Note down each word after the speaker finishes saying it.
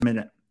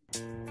minute.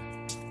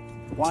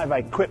 Why have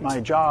I quit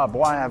my job?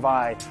 Why have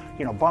I,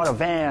 bought a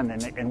van?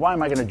 And why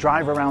am I going to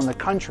drive around the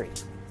country?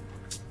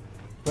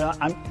 Well,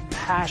 I'm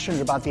passionate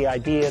about the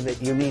idea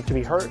that you need to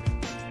be heard.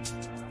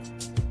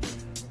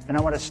 And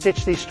I want to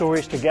stitch these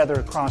stories together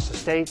across the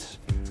states.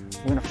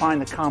 We're going to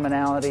find the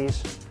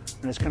commonalities.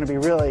 And it's going to be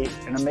really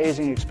an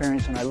amazing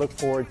experience. And I look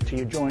forward to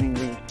you joining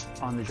me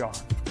on the jar.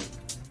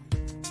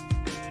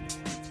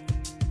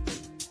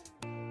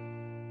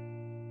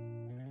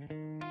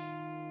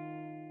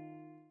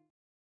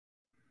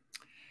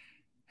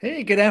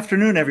 Hey, good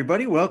afternoon,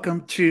 everybody.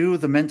 Welcome to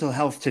the Mental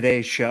Health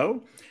Today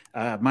show.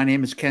 My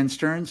name is Ken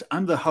Stearns.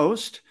 I'm the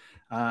host.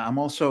 I'm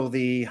also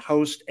the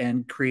host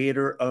and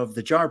creator of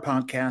the Jar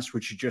podcast,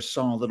 which you just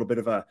saw a little bit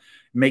of a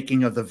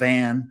making of the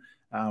van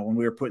when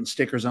we were putting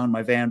stickers on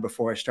my van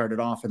before I started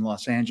off in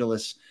Los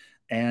Angeles.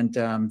 And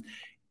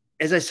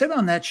as I said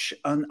on that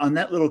on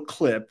that little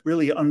clip,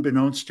 really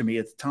unbeknownst to me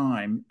at the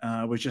time,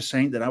 was just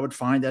saying that I would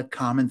find that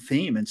common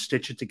theme and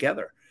stitch it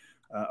together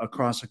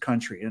across the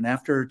country. And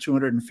after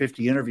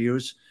 250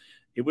 interviews,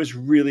 it was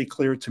really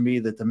clear to me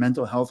that the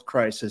mental health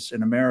crisis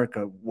in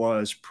America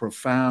was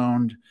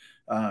profound,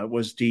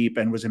 was deep,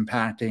 and was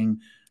impacting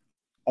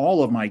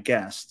all of my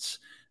guests.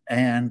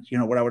 And,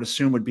 what I would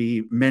assume would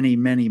be many,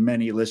 many,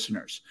 many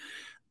listeners.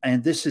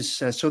 And this is,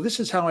 so this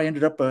is how I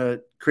ended up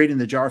creating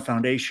the Jar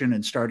Foundation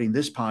and starting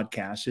this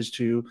podcast is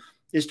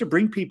to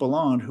bring people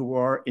on who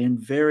are in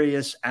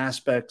various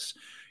aspects,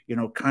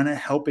 kind of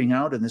helping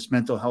out in this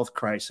mental health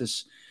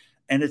crisis.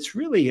 And it's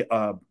really,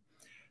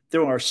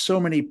 there are so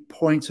many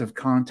points of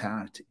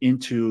contact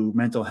into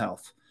mental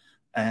health.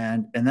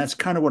 And that's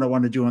kind of what I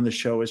want to do on the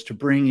show is to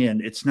bring in,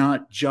 it's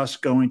not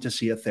just going to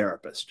see a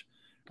therapist,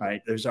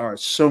 right? There are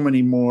so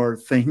many more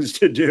things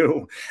to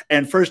do.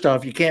 And first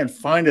off, you can't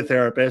find a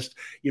therapist.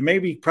 You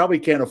probably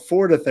can't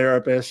afford a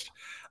therapist.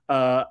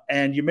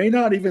 And you may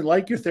not even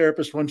like your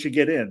therapist once you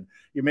get in.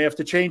 You may have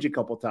to change a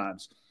couple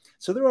times.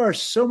 So there are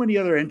so many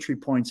other entry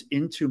points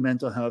into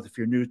mental health if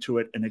you're new to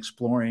it and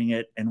exploring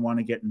it and want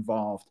to get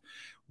involved.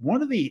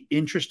 One of the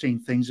interesting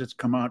things that's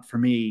come out for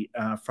me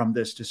from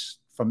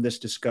this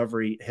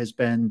discovery has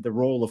been the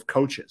role of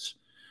coaches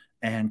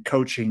and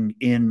coaching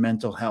in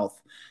mental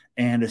health.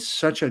 And it's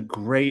such a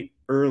great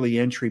early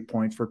entry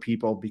point for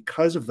people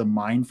because of the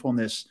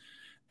mindfulness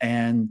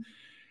and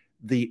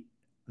the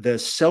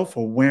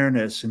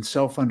self-awareness and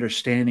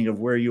self-understanding of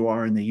where you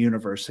are in the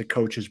universe that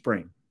coaches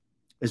bring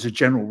as a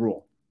general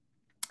rule.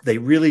 They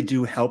really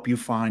do help you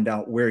find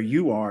out where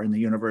you are in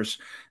the universe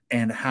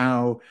and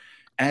how,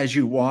 as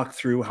you walk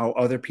through how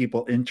other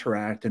people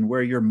interact and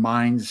where your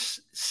mind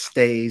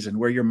stays and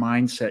where your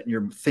mindset and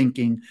your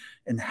thinking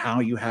and how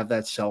you have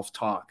that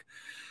self-talk.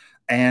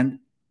 And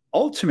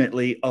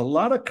ultimately, a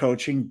lot of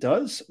coaching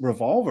does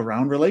revolve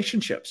around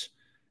relationships,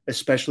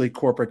 especially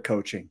corporate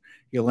coaching.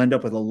 You'll end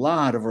up with a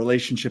lot of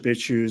relationship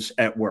issues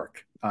at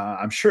work.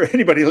 I'm sure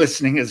anybody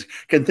listening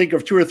can think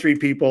of 2 or 3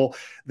 people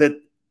that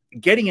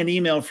getting an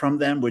email from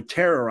them would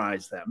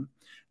terrorize them.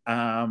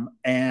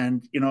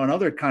 And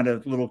other kind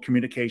of little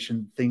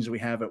communication things we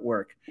have at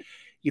work,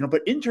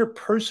 but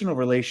interpersonal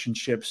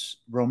relationships,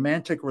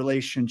 romantic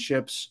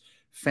relationships,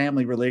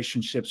 family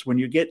relationships, when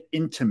you get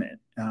intimate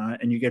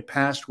and you get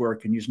past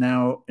work and you're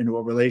now into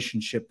a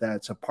relationship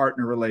that's a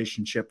partner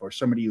relationship or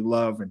somebody you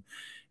love. And,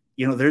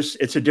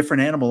 it's a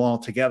different animal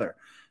altogether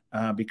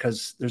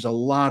because there's a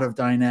lot of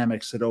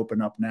dynamics that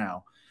open up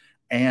now.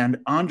 And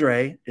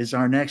Andre is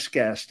our next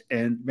guest.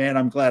 And man,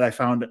 I'm glad I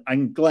found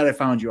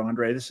you,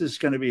 Andre. This is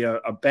going to be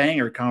a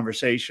banger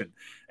conversation.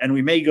 And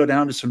we may go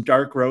down to some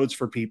dark roads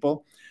for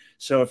people.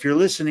 So if you're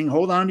listening,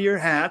 hold on to your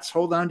hats,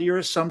 hold on to your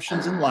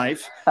assumptions in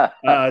life.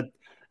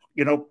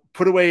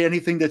 Put away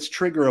anything that's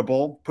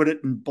triggerable, put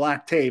it in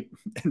black tape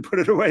and put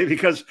it away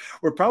because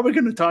we're probably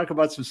going to talk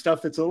about some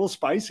stuff that's a little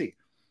spicy.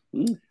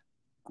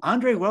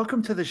 Andre,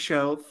 welcome to the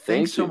show.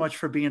 Thanks so much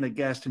for being a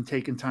guest and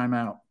taking time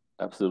out.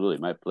 Absolutely,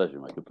 my pleasure,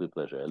 my complete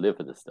pleasure. I live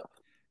for this stuff.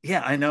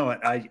 Yeah, I know it.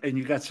 And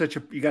you got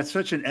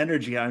such an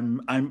energy.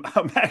 I'm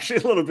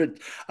actually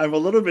a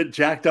little bit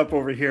jacked up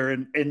over here,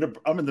 I'm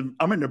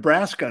in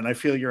Nebraska, and I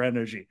feel your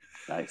energy.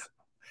 Nice.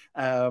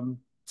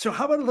 So,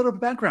 how about a little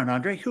background,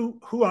 Andre?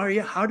 Who are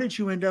you? How did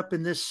you end up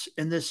in this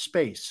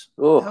space?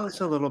 Oh, tell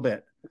us a little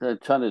bit. I'm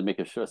trying to make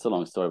it short. It's a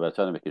long story, but I'm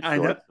trying to make it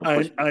short.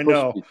 I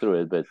know. Push me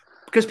through it, but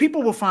because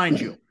people will find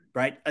you.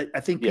 Right. I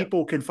think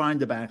people can find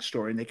the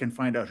backstory and they can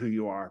find out who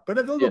you are. But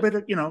a little bit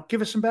of, give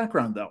us some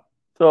background, though.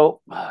 So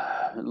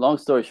long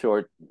story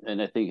short,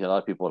 and I think a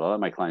lot of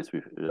my clients,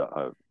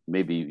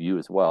 maybe you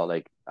as well,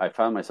 like I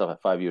found myself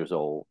at 5 years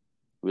old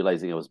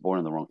realizing I was born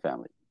in the wrong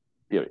family,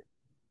 period.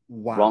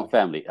 Wow. Wrong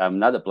family. I'm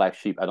not a black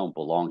sheep. I don't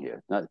belong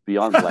here. Not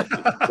beyond black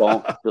sheep.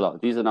 Don't belong.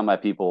 These are not my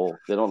people.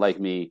 They don't like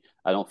me.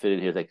 I don't fit in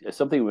here. Like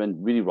something went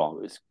really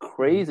wrong. It's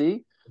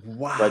crazy.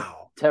 Wow. But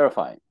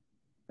terrifying.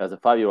 As a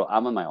 5-year-old,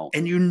 I'm on my own.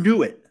 And you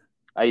knew it.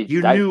 This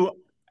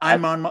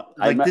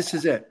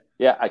is it.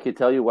 Yeah, I can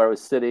tell you where I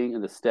was sitting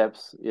in the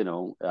steps,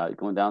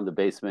 going down the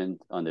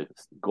basement on the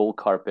gold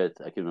carpet.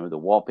 I can remember the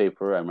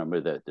wallpaper. I remember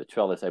the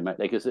trellis.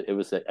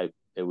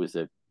 It was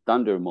a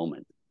thunder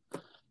moment.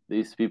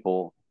 these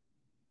people,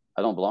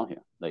 I don't belong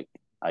here. Like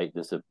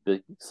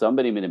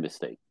somebody made a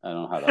mistake. I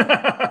don't know how that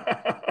happened.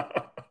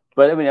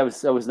 But I mean, I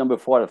was number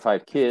 4 out of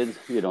 5 kids,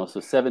 so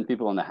 7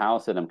 people in the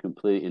house, and I'm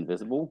completely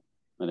invisible.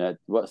 And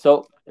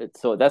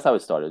so that's how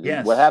it started.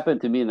 And what Yes.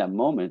 happened to me in that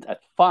moment at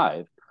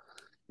 5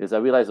 is I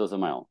realized I was on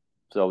my own.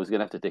 So I was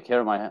gonna have to take care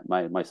of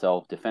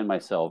myself, defend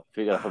myself,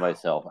 figure it out for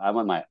myself. I'm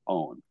on my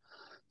own.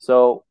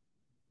 So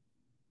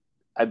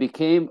I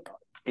became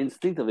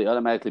instinctively,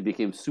 automatically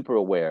became super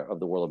aware of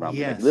the world around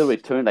me. Like Yes. literally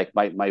turned, like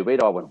my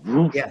radar went,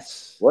 woof,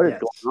 Yes. what is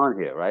Yes. going on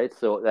here, right?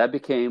 So that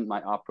became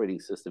my operating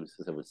system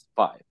since I was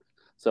 5.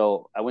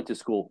 So I went to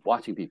school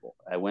watching people.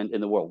 I went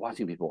in the world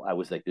watching people. I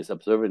was like this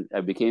observant.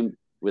 I became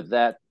with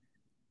that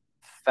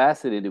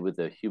fascinated with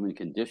the human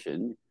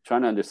condition,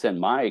 trying to understand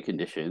my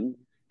condition.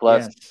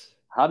 Plus, Yes.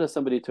 how does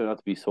somebody turn out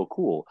to be so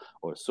cool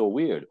or so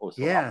weird or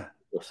so Yeah.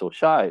 or so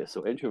shy or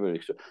so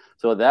introverted?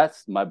 So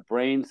that's my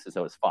brain since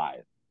I was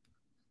 5.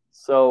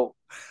 So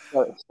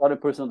I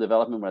started personal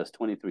development when I was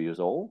 23 years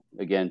old.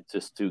 Again,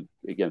 just to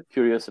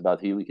curious about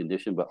the human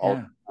condition, but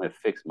also Yeah. trying to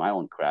fix my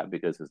own crap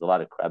because there's a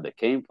lot of crap that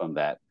came from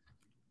that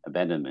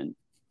abandonment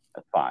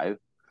at 5.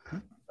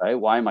 Right?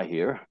 Why am I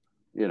here?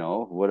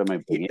 What am I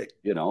bringing?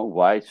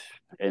 Why?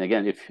 And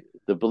again, if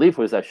the belief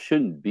was I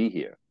shouldn't be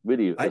here,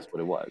 really, I that's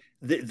what it was.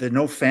 the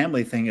no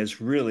family thing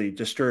is really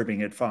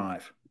disturbing at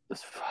 5.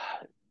 It's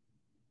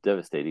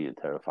devastating and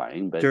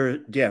terrifying. But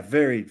Yeah,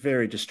 very,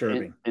 very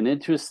disturbing. an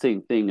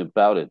interesting thing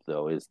about it,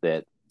 though, is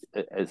that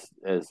as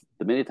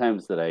the many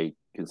times that I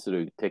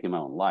considered taking my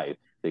own life,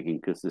 thinking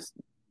because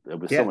there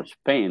was so Yeah. much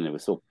pain, it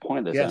was so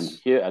pointless. I'm Yes.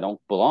 here, I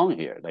don't belong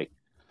here. Like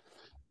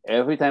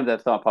every time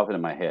that thought popped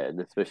into my head,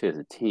 especially as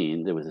a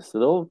teen, there was this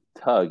little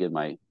tug in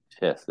my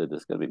chest that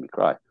just gonna make me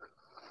cry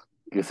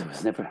because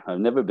I've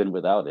never been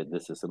without it.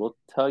 There's this little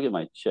tug in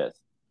my chest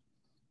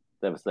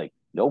that was like,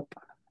 nope,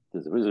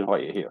 there's a reason why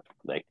you're here.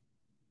 Like,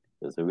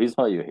 there's a reason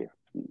why you're here.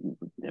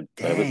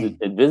 I was Dang.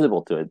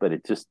 invisible to it, but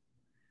it just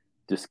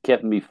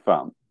kept me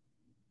from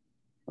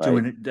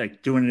right.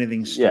 Doing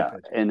anything Yeah,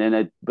 stupid. and then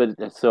I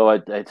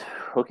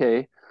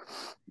okay,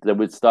 that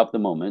would stop the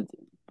moment,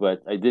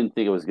 but I didn't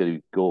think it was going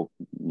to go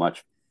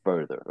much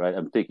further, right?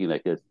 I'm thinking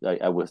like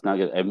I was not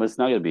gonna, I was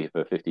not going to be here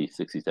for 50,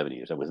 60, 70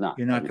 years. I was not.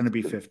 You're I not was going to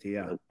be 50.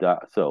 Yeah.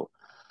 so,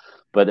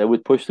 but I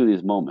would push through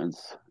these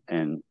moments,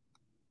 and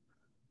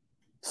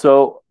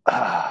so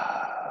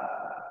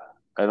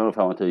I don't know if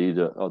I want to tell you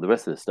the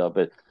rest of this stuff,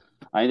 but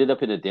I ended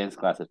up in a dance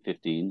class at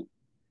 15,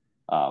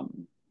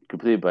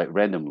 completely by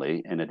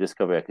randomly, and I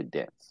discovered I could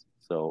dance.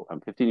 So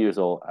I'm 15 years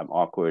old. I'm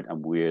awkward.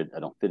 I'm weird. I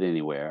don't fit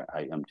anywhere.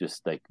 I'm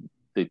just like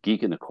the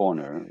geek in the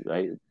corner,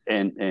 right?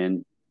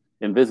 And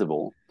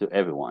invisible to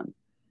everyone,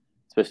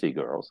 especially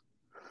girls.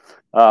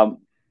 And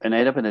I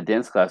ended up in a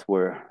dance class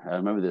where I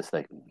remember this,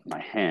 like my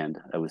hand.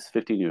 I was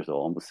 15 years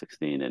old, almost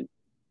 16, and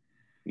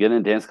get in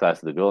a dance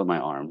class with the girl in my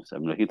arms.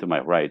 I'm looking to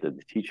my right at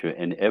the teacher,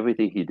 and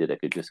everything he did, I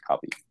could just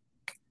copy.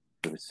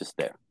 It was just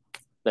there,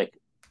 like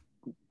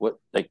what,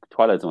 like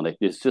Twilight Zone. Like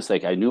it's just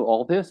like I knew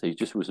all this. He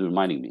just was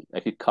reminding me. I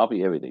could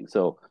copy everything.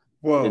 So,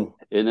 Whoa.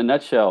 in a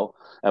nutshell,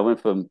 I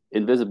went from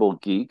invisible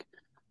geek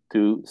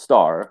to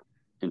star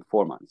in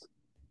 4 months.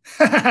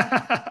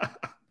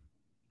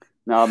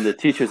 Now I'm the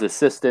teacher's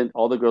assistant.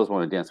 All the girls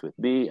want to dance with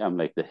me. I'm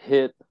like the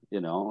hit.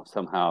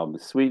 Somehow I'm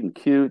sweet and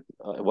cute.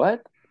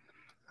 What?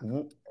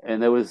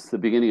 And that was the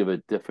beginning of a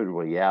different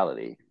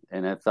reality.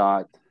 And I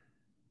thought,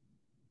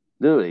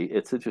 literally,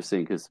 it's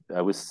interesting because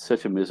I was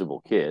such a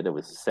miserable kid. I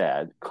was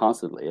sad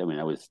constantly. I mean,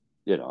 I was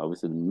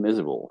a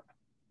miserable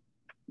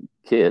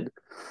kid.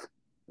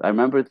 I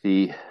remember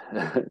the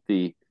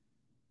the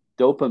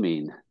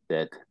dopamine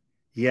that the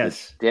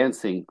Yes.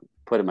 dancing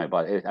put in my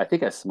body. I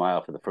think I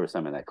smiled for the first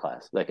time in that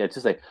class. Like I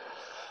just like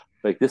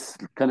this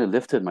kind of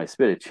lifted my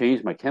spirit. It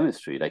changed my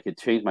chemistry. Like it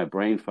changed my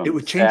brain It from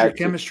would change your sad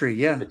to, chemistry.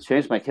 Yeah. it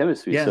changed my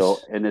chemistry. So,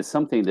 Yes. and it's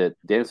something that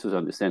dancers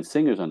understand,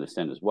 singers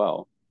understand as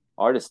well.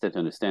 Artists tend to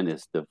understand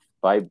is the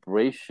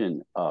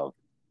vibration of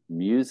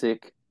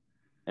music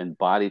and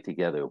body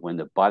together. When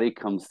the body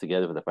comes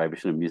together with the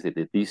vibration of music,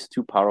 that these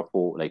two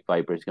powerful like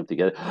vibrations come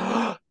together,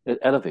 it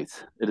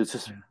elevates.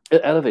 Yeah.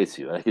 It elevates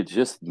you. Like it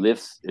just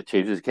lifts, it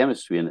changes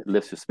chemistry and it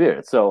lifts your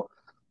spirit. So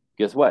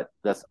guess what?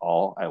 That's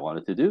all I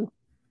wanted to do.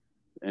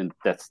 And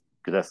that's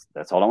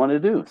all I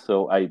wanted to do.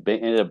 So I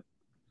ended up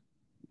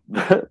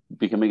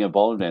becoming a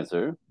ballroom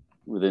dancer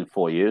within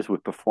 4 years. We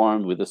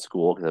performed with the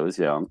school because I was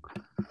young,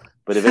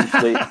 but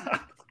eventually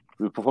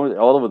we performed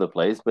all over the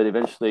place. But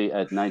eventually,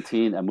 at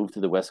 19, I moved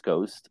to the West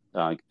Coast,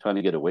 trying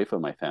to get away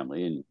from my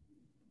family and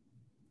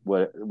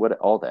what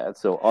all that.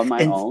 So on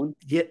my And own.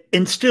 yeah,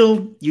 and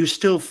still, you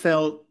still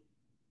felt,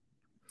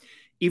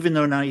 even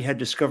though now you had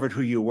discovered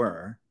who you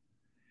were,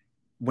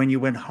 when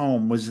you went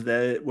home, was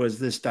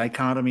this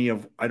dichotomy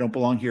of I don't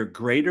belong here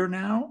greater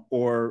now,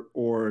 or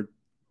It,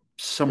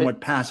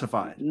 somewhat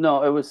pacified?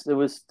 no, it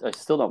was. I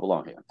still don't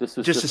belong here. This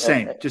was Just the just,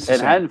 same. Just the and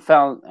same.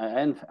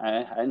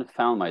 I hadn't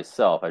found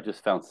myself. I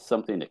just found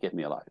something that kept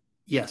me alive.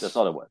 That's Yes.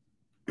 all it was.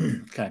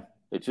 Okay.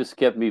 It just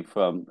kept me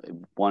from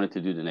wanting to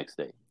do the next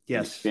day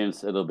and Yes.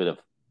 experience a little bit of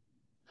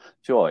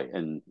joy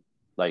and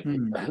like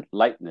Hmm.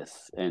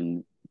 lightness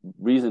and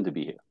reason to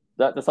be here.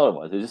 That's all it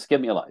was. It just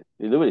kept me alive.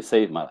 It literally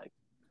saved my life.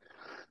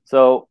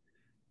 So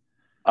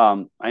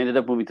I ended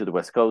up moving to the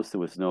West Coast. There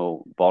was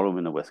no ballroom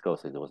in the West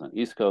Coast, like there was on the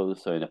East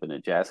Coast. So I ended up in a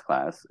jazz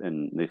class,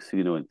 and next thing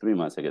you know, in 3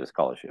 months, I get a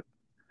scholarship.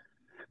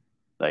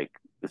 Like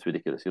it's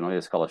ridiculous. You don't get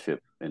a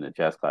scholarship in a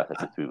jazz class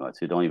after 3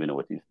 months. You don't even know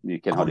what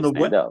you can On hardly the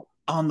stand up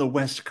on the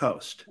West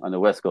Coast. on the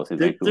West Coast in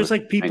There's Vancouver.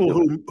 like people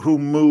Vancouver. who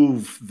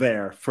move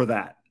there for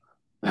that.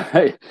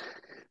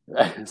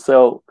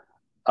 So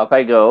up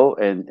I go,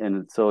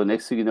 and so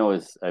next thing you know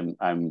is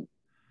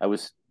I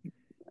was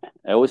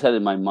I always had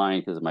in my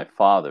mind because of my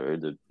father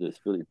this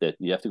really that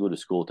you have to go to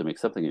school to make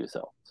something of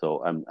yourself.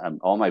 So I'm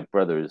all my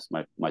brothers,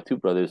 my two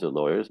brothers are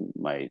lawyers,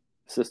 my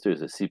sister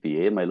is a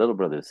CPA, and my little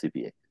brother is a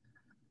CPA,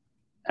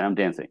 and I'm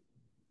dancing.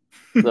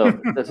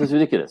 So this is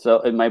ridiculous.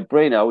 So in my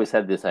brain, I always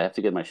had this: I have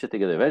to get my shit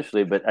together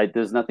eventually, but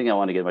there's nothing I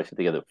want to get my shit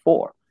together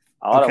for.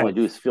 All I Okay. want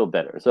to do is feel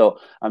better. So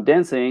I'm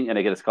dancing, and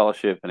I get a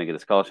scholarship, and I get a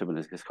scholarship, and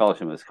a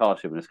scholarship, and a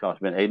scholarship, and a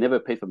scholarship. And I never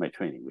paid for my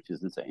training, which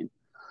is insane.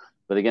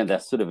 But again,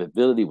 that sort of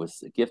ability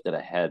was a gift that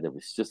I had that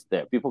was just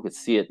there. People could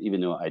see it,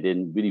 even though I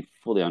didn't really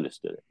fully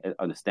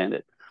understand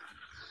it.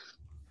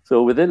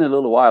 So within a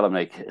little while, I'm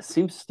like, it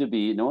seems to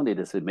be not only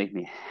does it make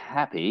me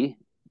happy,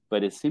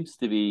 but it seems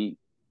to be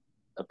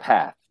a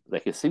path.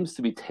 Like it seems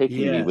to be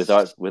taking me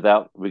Yes.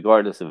 without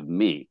regardless of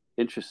me.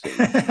 Interesting.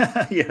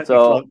 Yeah.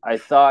 So I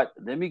thought,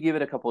 let me give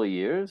it a couple of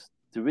years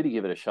to really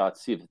give it a shot,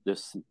 see if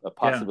there's a Yeah.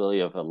 possibility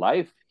of a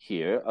life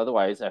here.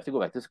 Otherwise, I have to go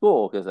back to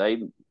school because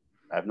I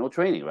have no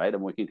training, right?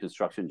 I'm working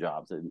construction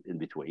jobs in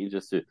between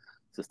just to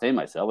sustain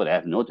myself. But I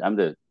have no. I'm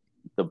the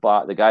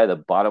guy at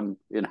the bottom,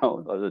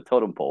 of the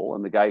totem pole.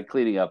 I'm the guy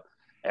cleaning up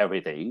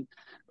everything,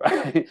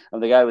 right? I'm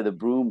the guy with the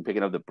broom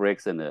picking up the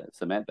bricks and the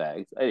cement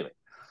bags. Anyway,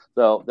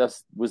 so that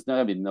was not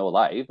gonna be no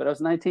life. But I was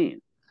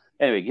 19.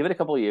 Anyway, give it a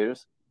couple of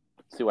years,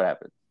 see what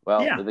happens.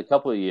 Well, Yeah. with a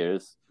couple of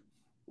years,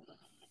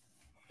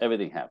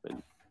 everything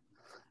happened,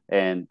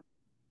 and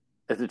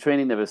as the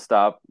training never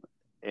stopped,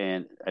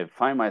 and I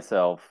find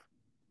myself.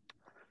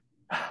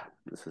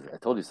 I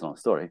told you this long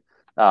story.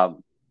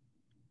 Um,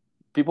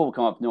 People will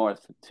come up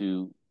north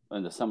to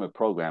in the summer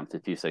program to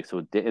teach. Like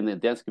so, in the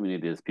dance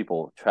community, there's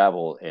people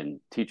travel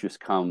and teachers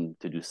come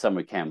to do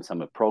summer camps,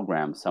 summer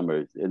programs,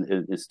 summer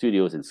in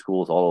studios and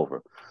schools all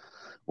over.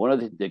 One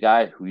of the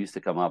guy who used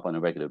to come up on a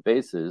regular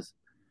basis,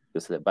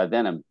 because by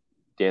then I'm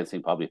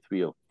dancing probably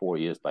 3 or 4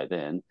 years by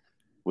then,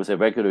 was a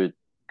regular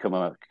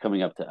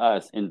coming up to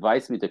us,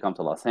 invites me to come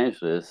to Los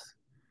Angeles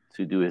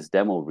to do his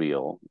demo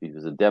reel. It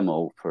was a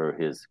demo for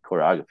his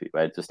choreography,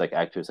 right? Just like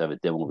actors have a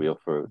demo reel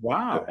for their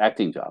Wow.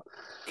 acting job.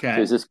 So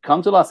he Okay. says,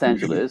 come to Los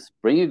Angeles,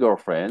 bring your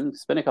girlfriend,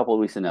 spend a couple of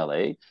weeks in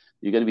LA.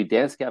 You're going to be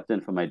dance captain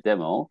for my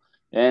demo,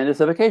 and it's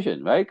a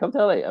vacation, right? Come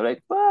to LA. I'm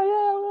like, well,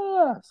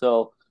 yeah.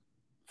 So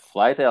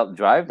fly to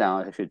drive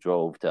down. I actually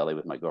drove to LA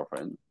with my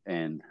girlfriend,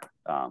 and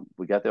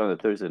we got there on a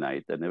Thursday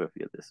night. I never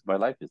forget this. My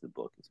life is a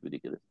book. It's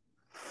ridiculous.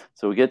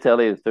 So we get to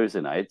LA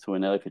Thursday night. So we're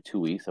in LA for 2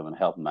 weeks. I'm going to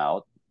help them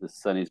out. The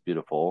sun is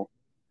beautiful.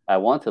 I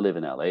want to live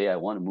in LA. I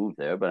want to move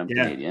there, but I'm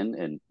Yeah. Canadian,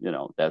 and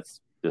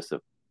that's just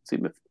a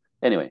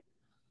anyway.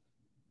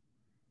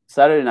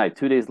 Saturday night,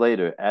 2 days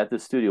later, at the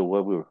studio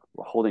where we were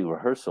holding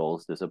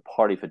rehearsals, there's a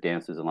party for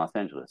dancers in Los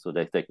Angeles. So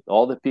they take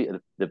all the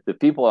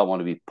people I want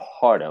to be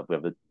part of. We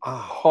have a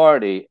Oh.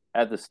 party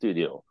at the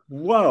studio.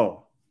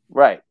 Whoa.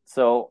 Right.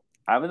 So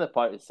I'm in the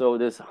party. So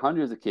there's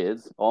hundreds of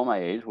kids, all my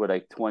age. We're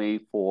like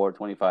 24,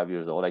 25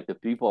 years old. Like the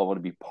people I want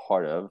to be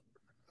part of.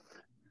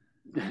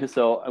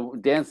 So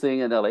I'm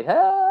dancing and they're like,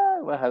 ah,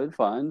 we're having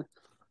fun.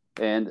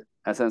 And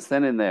as I'm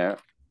standing there,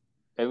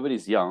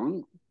 everybody's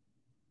young.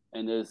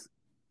 And there's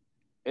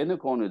in the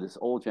corner this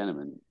old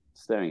gentleman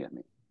staring at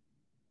me.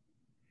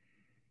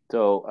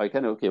 So I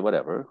kind of, okay,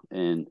 whatever.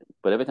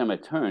 But every time I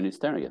turn, he's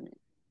staring at me.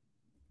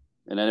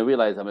 And then I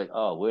realize I'm like,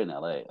 oh, we're in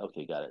LA.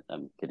 Okay, got it.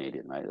 I'm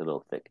Canadian, right? A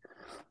little thick.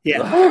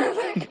 So,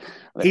 Yeah.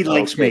 like, He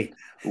likes okay, me.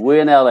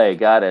 we're in LA.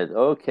 Got it.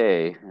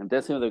 Okay. I'm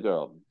dancing with a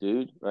girl,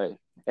 dude. Right.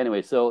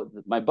 Anyway, so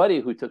my buddy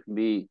who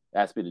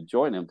asked me to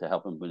join him to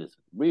help him with his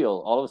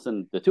reel. All of a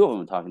sudden, the two of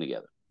them are talking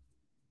together.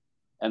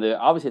 And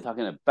they're obviously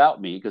talking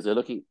about me because they're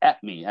looking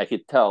at me. I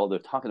could tell they're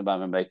talking about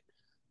me. I'm like,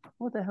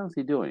 what the hell is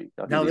he doing?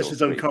 Talking to Now the this old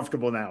is creep.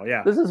 uncomfortable now.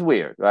 Yeah. This is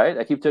weird, right?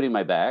 I keep turning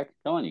my back.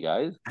 Come on, you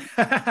guys.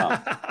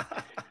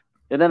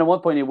 And then at one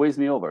point, he waves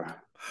me over.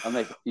 I'm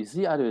like, is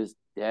he out of his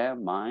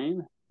damn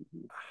mind?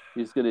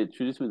 He's going to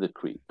introduce me to the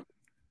creep.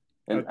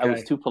 And I was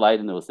Okay. too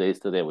polite in those days,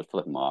 so they would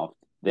flip him off.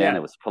 Then I Yeah.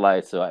 was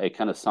polite, so I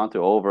kind of saunter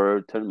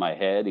over, turn my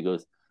head. He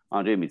goes,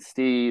 Andre, meet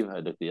Steve. I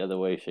look the other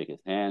way, shake his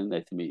hand.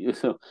 Nice to meet you.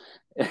 So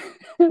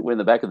we're in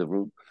the back of the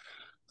room.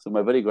 So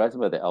my buddy grabs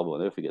me by the elbow. I'll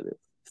never forget this.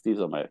 Steve's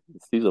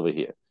over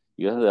here.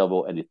 He goes to the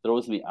elbow and he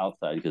throws me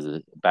outside because there's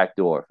a back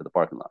door for the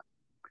parking lot.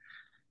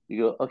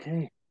 You go,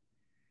 okay,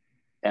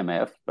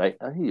 MF, right?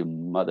 Oh, you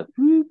mother.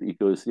 He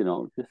goes,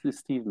 this is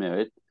Steve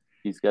Merritt.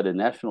 He's got a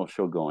national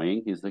show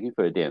going. He's looking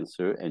for a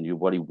dancer, and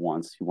what he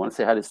wants. You want to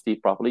say hi to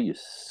Steve properly, you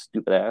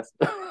stupid ass.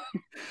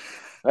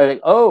 I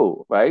like,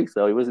 oh, right.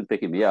 So he wasn't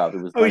picking me up.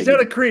 It was Oh, not he's not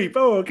even a creep.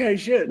 Oh, okay,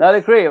 shit. not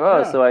a creep. Oh,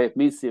 Yeah. so I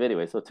meet Steve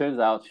anyway. So it turns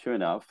out, sure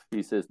enough,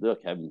 he says,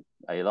 look,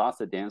 I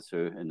lost a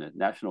dancer in the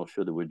national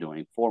show that we're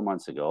doing 4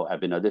 months ago. I've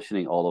been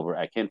auditioning all over.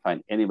 I can't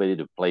find anybody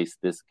to place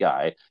this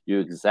guy. You're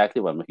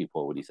exactly what I'm looking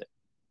for. What do you say?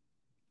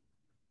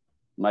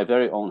 My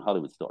very own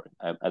Hollywood story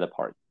at a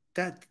party.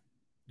 That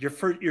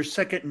your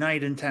second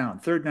night in town,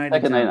 third night in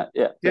Second town. night,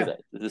 yeah, third Yeah.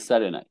 night. This is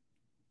Saturday night.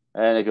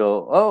 And I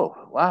go,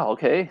 oh, wow,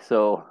 okay.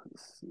 So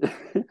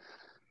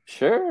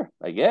sure,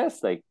 I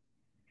guess. Like,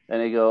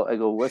 and I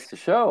go, what's the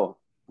show?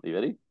 Are you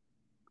ready?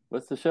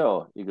 What's the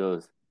show? He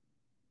goes,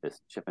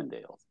 it's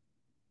Chippendales.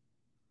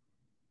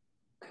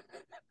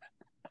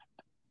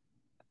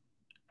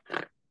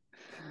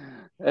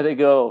 And I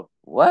go,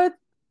 what?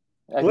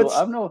 I go, What's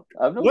I'm no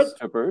what?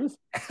 strippers.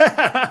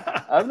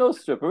 I'm no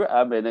stripper.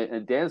 I mean,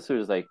 and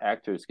dancers, like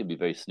actors, can be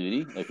very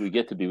snooty. Like we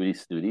get to be really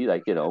snooty.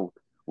 Like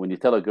when you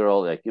tell a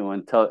girl, like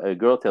when a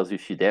girl tells you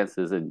she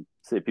dances, and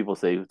people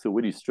say, "So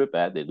where do you strip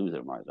at?" They lose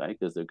their minds, right?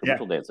 Because they're Yeah.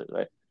 commercial dancers,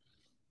 right?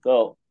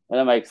 So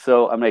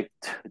I'm like,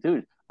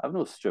 dude, I'm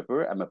no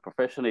stripper. I'm a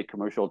professionally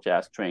commercial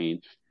jazz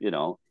trained, you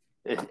know,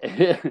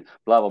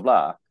 blah blah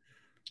blah.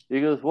 He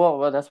goes,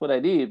 well, that's what I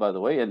need, by the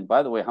way. And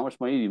by the way, how much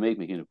money do you make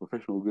making a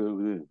professional girl,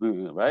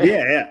 right?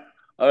 Yeah, yeah.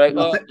 All right,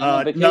 well, Nothing. I'm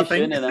on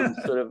Nothing. vacation and I'm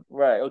sort of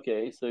right.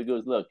 Okay, so he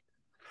goes, look,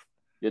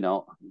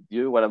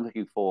 you're what I'm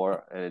looking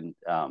for, and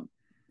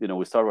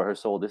we start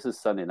rehearsal. This is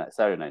Sunday night,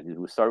 Saturday night.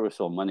 We start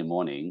rehearsal Monday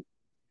morning.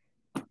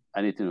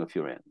 I need to know if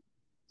you're in.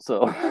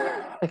 So,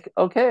 like,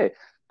 okay,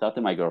 talk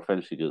to my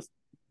girlfriend. She goes,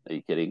 are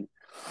you kidding?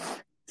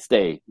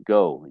 Stay,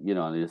 go.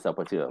 And this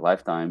opportunity, a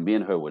lifetime. Me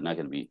and her were not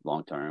going to be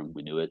long term.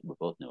 We knew it. We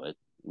both knew it.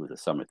 It was a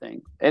summer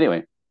thing.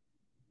 Anyway,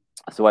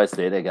 so I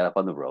stayed. I got up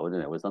on the road,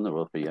 and I was on the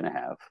road for a year and a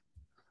half.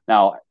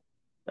 Now,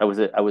 I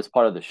was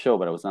part of the show,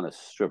 but I was not a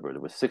stripper.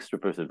 There were 6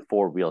 strippers and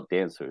 4 real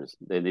dancers.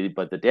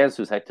 But the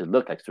dancers had to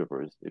look like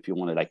strippers if you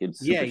wanted, like in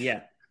Yeah, super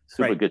yeah.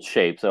 super Right. good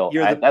shape. So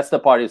You're the that's the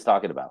part he's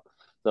talking about.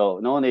 So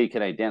not only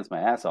can I dance my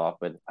ass off,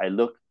 but I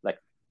look like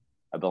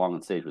I belong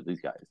on stage with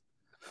these guys.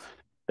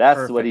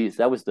 perfect.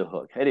 That was the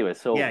hook. Anyway, Yeah,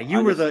 so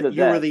understood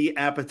you were that, the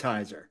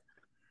appetizer.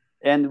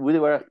 and we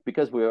were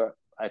because we were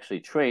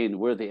actually trained.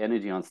 We're the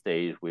energy on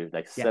stage. We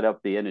like Yeah, set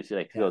up the energy.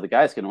 Like yeah. the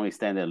guys can only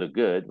stand there and look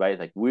good, right?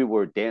 Like we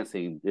were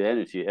dancing the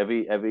energy.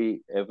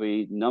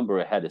 Every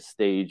number had a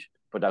stage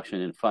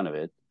production in front of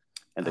it,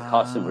 and the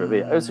costume were.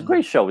 It was a Uh,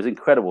 great show. It was an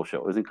incredible show.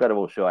 It was an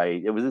incredible show.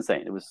 It was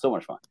insane. It was so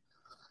much fun.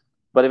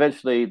 But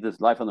eventually, there's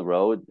life on the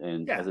road,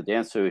 and yeah. as a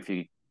dancer, if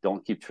you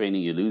don't keep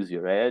training, you lose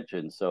your edge.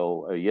 And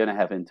so, a year and a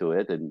half into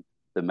it, and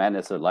the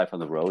madness of life on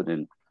the road,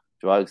 and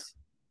drugs,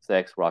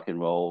 sex, rock and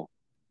roll,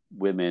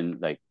 women,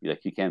 like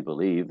you can't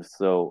believe.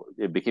 So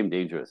it became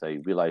dangerous. I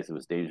realized it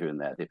was danger in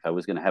that if I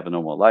was going to have a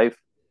normal life,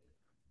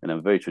 and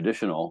I'm very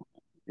traditional,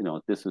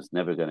 this was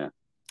never going to.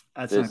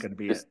 That's not This, going to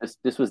be this it. this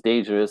this was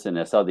dangerous, and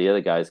I saw the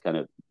other guys kind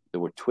of they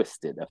were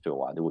twisted after a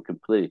while. They were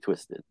completely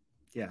twisted.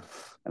 Yeah.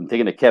 I'm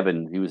thinking of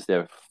Kevin. He was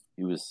there.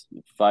 He was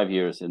 5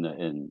 years in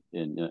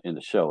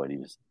the show, and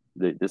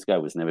this guy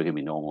was never going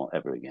to be normal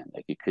ever again.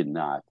 Like he could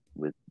not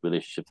with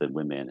relationships and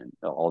women and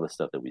all the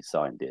stuff that we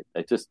saw and did.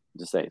 Like just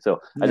say. So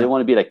I didn't No.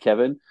 want to be like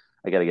Kevin.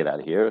 I got to get out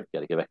of here.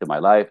 Got to get back to my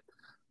life.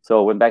 So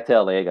I went back to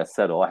LA. I got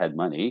settled. I had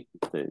money.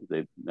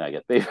 I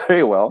got paid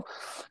very well,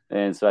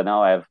 and so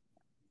now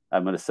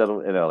I'm going to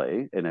settle in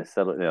LA, and I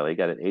settled in LA.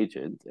 Got an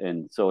agent,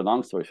 and so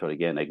long story short,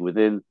 again, like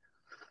within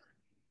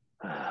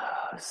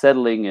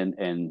settling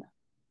and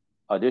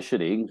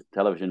auditioning,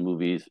 television,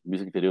 movies,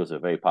 music videos are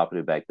very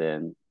popular back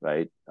then,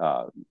 right?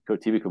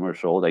 TV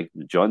commercial, like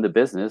joined the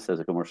business as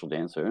a commercial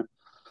dancer.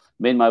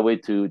 Made my way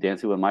to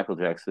dancing with Michael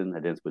Jackson. I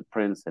danced with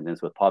Prince. I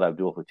danced with Paula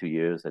Abdul for 2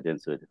 years. I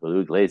danced with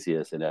Julio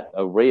Iglesias and an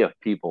array of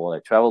people. I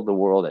traveled the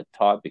world. I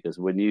taught because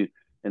when you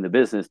in the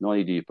business, not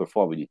only do you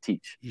perform, but you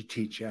teach. You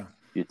teach, yeah.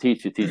 You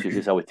teach. You teach.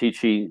 I was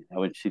teaching. I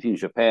went teaching in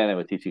Japan. I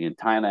was teaching in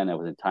Thailand. I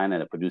was in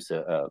Thailand. I produced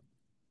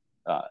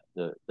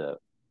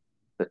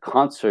the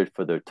concert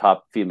for their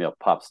top female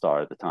pop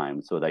star at the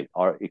time. So like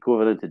our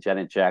equivalent to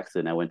Janet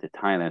Jackson, I went to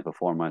Thailand for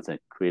 4 months and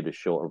created a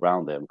show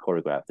around them,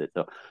 choreographed it.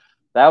 So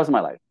that was my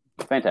life.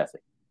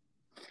 Fantastic.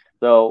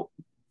 So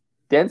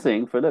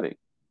dancing for a living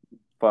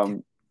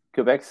from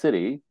Quebec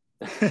City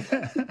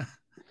in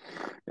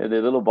a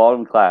little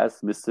ballroom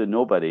class, Mr.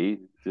 Nobody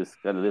just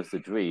kind of lives the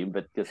dream,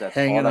 but because that's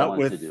all I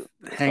wanted to do.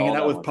 That's hanging all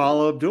out I with wanted to do.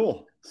 Paula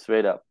Abdul.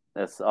 Straight up.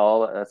 That's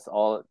all,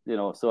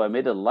 so I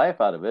made a life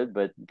out of it,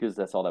 but because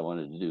that's all I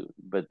wanted to do.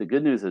 But the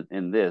good news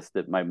in this,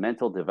 that my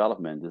mental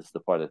development, this is the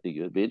part I think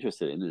you would be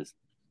interested in,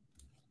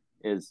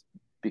 is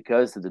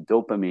because of the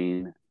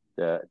dopamine,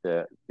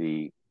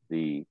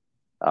 the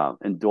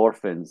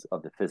endorphins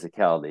of the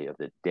physicality of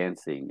the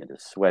dancing and the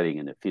sweating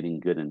and the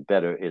feeling good and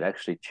better, it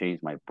actually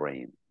changed my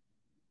brain.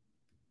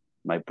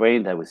 My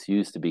brain that was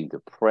used to being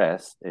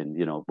depressed, and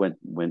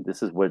when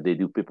this is what they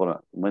do, people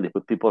when they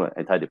put people on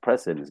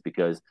antidepressant, is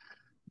because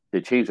they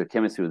change the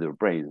chemistry of their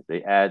brains.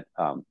 They add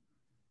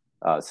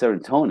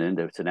serotonin,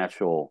 that's a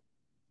natural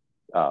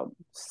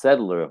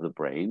settler of the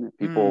brain.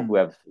 People who Mm.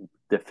 have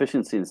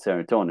deficiency in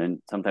serotonin.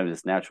 Sometimes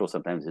it's natural,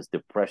 sometimes it's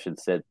depression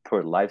set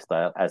per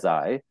lifestyle,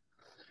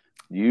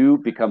 you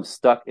become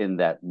stuck in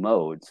that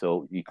mode.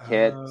 So you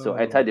can't, so Oh,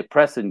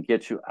 antidepressant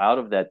gets you out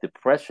of that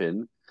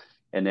depression.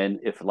 And then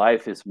if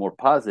life is more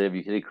positive,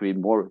 you can create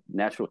more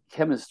natural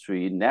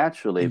chemistry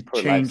naturally and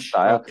per change.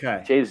 lifestyle,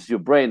 Okay. changes your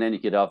brain, and you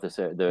get off the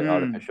Hmm.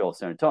 artificial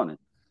serotonin.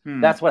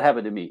 Hmm. That's what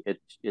happened to me. It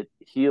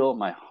healed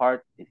my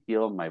heart, it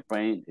healed my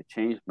brain, it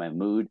changed my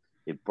mood,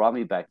 it brought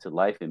me back to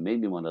life, it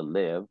made me want to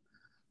live.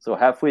 So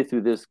halfway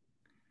through this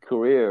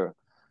career,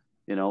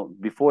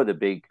 before the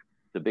big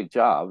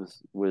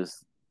jobs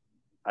was,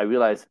 I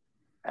realized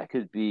I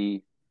could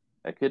be,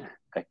 I could,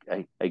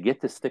 I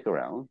get to stick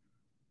around.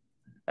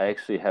 I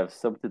actually have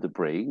something to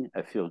bring.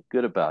 I feel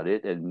good about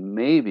it, and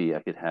maybe I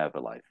could have a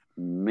life.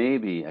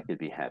 Maybe I could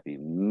be happy.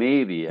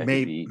 Maybe I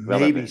could be Maybe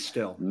relevant.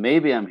 still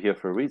Maybe I'm here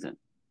for a reason.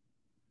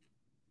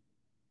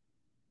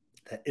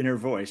 that inner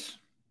voice,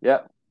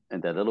 Yeah.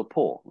 And that little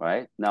pull,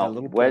 right? that Now,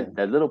 little when pull.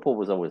 that little pull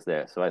was always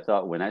there. So I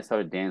thought when I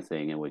started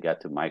dancing and we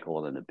got to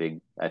Michael and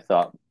I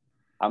thought,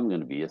 I'm going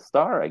to be a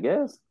star, I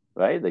guess,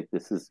 right? Like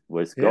this is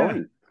where it's Yeah.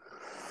 going.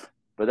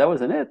 But that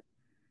wasn't it.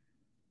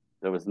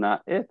 That was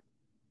not it.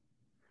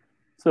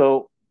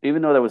 So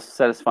even though that was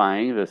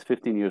satisfying, it was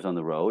 15 years on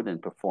the road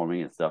and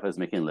performing and stuff. I was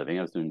making a living.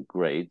 I was doing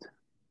great,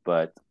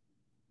 but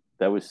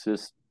that was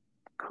just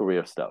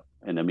career stuff.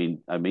 And I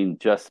mean,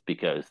 just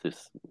because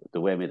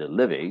the way I made a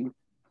living,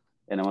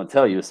 and I'm gonna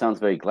tell you, it sounds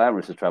very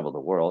glamorous to travel the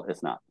world.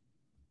 It's not.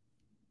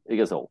 It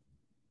gets old.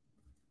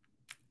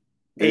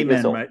 It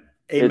gets Amen, old. my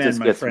It amen, just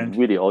my gets friend.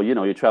 really old.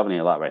 You're traveling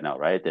a lot right now,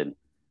 right? And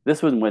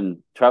this was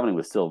when traveling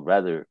was still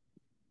rather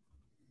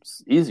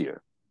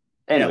easier.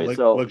 Yeah, Anyway,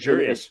 so it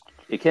luxurious.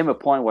 it came a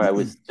point where I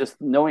was just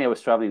knowing I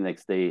was traveling the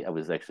next day. I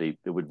was actually,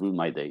 it would ruin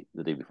my day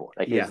the day before.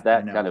 Like it's Yeah, I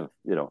that kind know.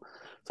 of.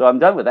 So I'm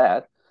done with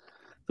that.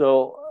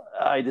 So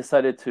I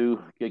decided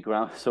to get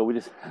ground. So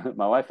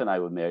my wife and I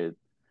were married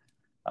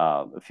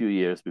a few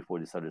years before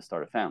we decided to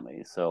start a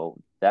family. So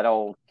that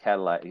all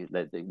catalyst,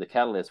 the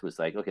catalyst was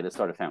like, okay, let's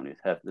start a family.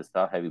 Let's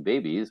start having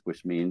babies,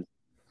 which means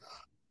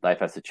life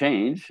has to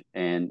change.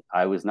 And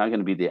I was not going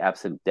to be the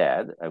absent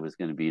dad. I was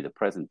going to be the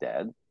present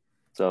dad.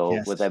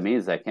 So what Yes. that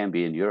means is I can't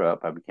be in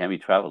Europe. I can't be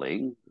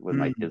traveling when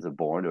my Hmm. kids are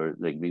born or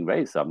like being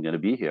raised. So I'm going to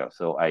be here.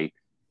 So I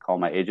called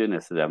my agent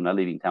and said, I'm not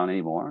leaving town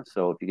anymore.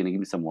 So if you're going to give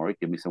me some work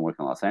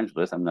in Los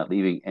Angeles. I'm not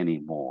leaving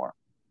anymore.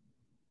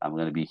 I'm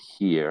going to be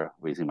here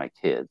raising my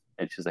kids.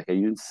 And she's like, are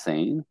you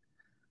insane?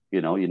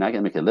 You're not going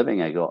to make a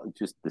living. I go,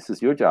 just, this is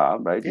your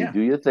job, right? You Yeah.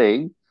 do your thing.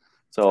 I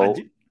So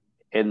do.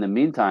 in the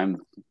meantime,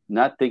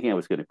 not thinking I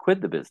was going to quit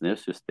the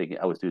business, just thinking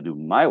I was going to do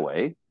my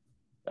way.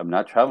 I'm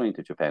not traveling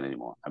to Japan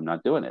anymore. I'm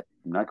not doing it.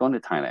 I'm not going to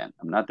Thailand.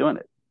 I'm not doing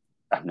it.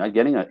 I'm not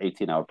getting an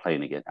 18-hour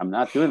plane again. I'm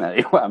not doing that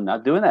anymore. I'm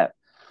not doing that.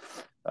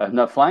 I'm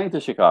not flying to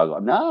Chicago.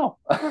 No.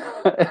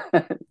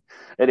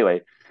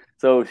 Anyway,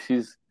 so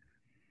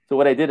so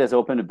what I did is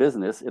open a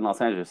business in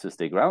Los Angeles to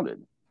stay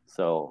grounded.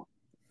 So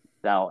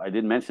now I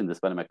didn't mention this,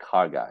 but I'm a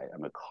car guy.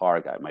 I'm a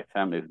car guy. My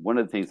family, one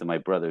of the things that my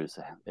brothers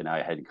and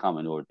I had in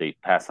common, or they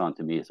pass on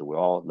to me, is that we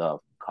all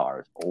love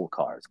cars, old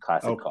cars,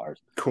 classic Oh, cars.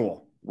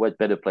 cool. What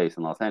better place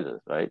in Los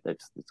Angeles, right?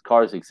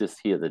 Cars exist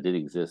here that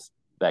didn't exist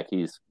back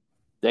east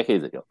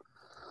decades ago.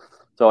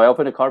 So I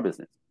opened a car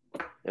business.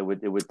 It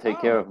would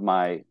take care Oh,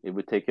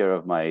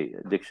 of my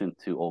addiction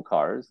to old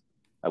cars.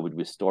 I would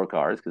restore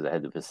cars because I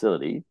had the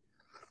facility,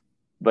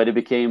 but it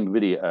became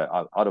really a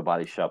auto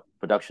body shop,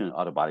 production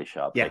auto body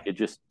shop. yeah. Like it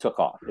just took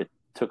off. It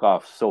took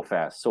off so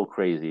fast, so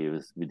crazy. It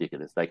was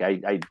ridiculous. Like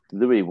I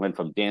literally went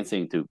from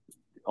dancing to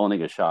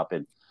owning a shop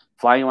and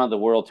flying around the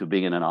world to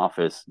being in an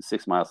office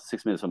 6 miles,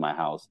 6 minutes from my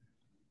house.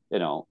 You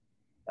know,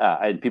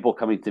 and people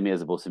coming to me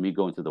as opposed to me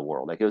going to the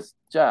world. Like it was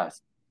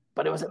just,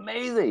 but it was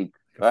amazing,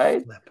 Like a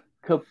right? flip.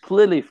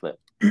 Completely flipped.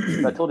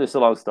 I told you it's a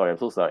long story. I'm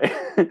so sorry.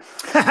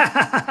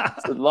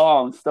 It's a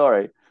long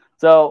story.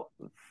 So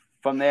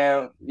from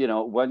there,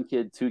 one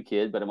kid, two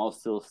kid, but I'm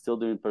also still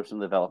doing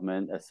personal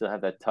development. I still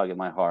have that tug in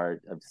my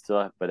heart.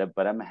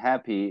 But I'm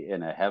happy,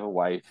 and I have a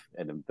wife,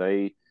 and I'm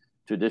very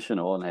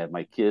traditional, and I have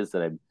my kids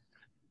that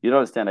you don't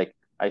understand. Like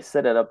I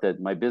set it up that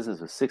my business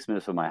was 6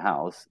 minutes from my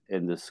house,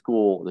 and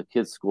the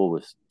kids' school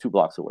was 2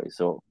 blocks away.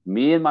 So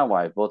me and my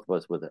wife, both of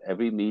us, with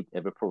every meet,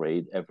 every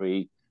parade,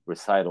 every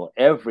recital,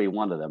 every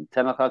one of them,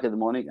 10 o'clock in the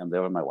morning, I'm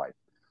there with my wife.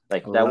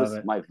 Like I that love was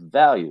it. my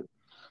value,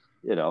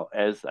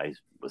 as I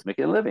was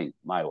making a living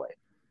my way.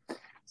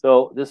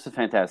 So this is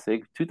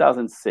fantastic.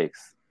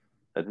 2006,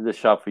 I did the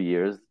shop for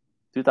years.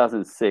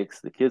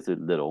 2006, the kids are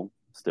little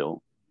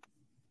still.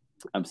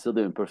 I'm still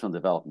doing personal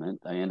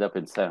development. I end up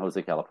in San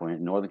Jose, California,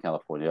 Northern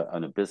California,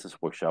 on a business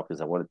workshop because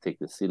I want to take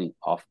the ceiling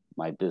off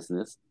my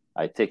business.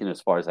 I'd taken it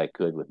as far as I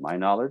could with my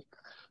knowledge.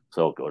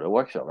 So go to a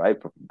workshop, right?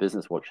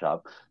 Business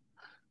workshop.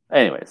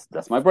 Anyways,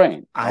 that's my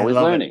brain. I Always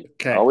love it. learning.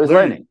 Okay. Always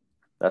Learning. learning.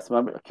 That's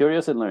my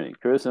curious and learning.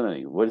 Curious and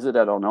learning. What is it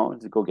I don't know?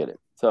 Just go get it.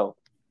 So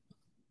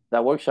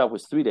that workshop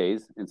was 3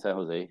 days in San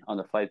Jose. On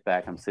the flight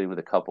back, I'm sitting with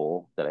a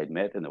couple that I'd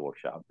met in the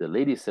workshop. The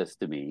lady says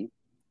to me,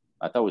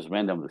 I thought it was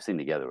random we were sitting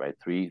together, right?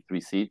 Three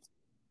seats.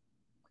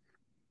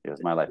 It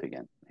was my life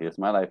again. here's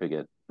my life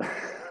again.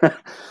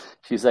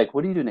 She's like,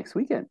 what do you do next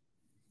weekend?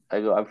 I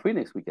go, I'm free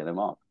next weekend. I'm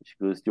off. She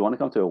goes, do you want to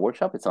come to a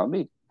workshop? It's on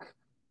me.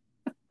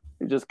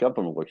 You just come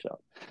from a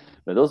workshop.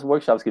 But those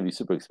workshops can be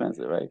super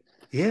expensive, right?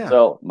 Yeah.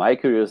 So my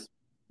curious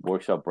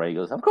workshop brain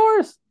goes, of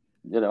course.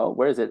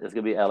 Where is it? It's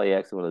going to be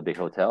LAX, one of the big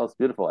hotels.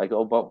 Beautiful. I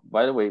go, but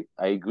by the way,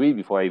 I agreed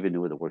before I even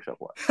knew what the workshop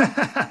was.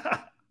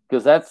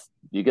 Because I'm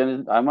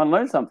gonna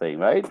learn something,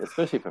 right?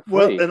 Especially for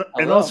Well, free.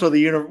 and also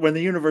when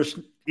the universe,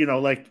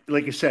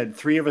 like you said,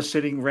 three of us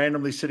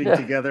randomly sitting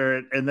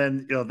together, and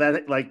then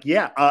that, like,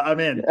 yeah, I'm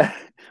in. Yeah.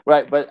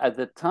 Right, but at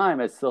the time,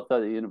 I still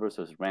thought the universe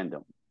was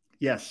random.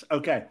 Yes.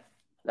 Okay.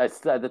 At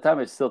the time,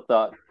 I still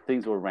thought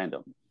things were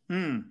random.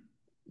 Hmm.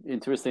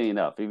 Interesting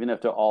enough, even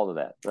after all of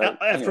that, right?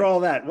 After all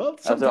that, well,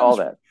 after all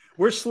that,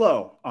 we're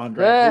slow,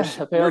 Andre.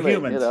 We're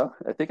humans.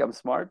 I think I'm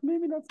smart.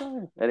 Maybe not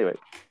so. Anyway,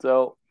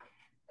 so.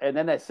 And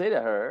then I say to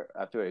her,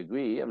 after I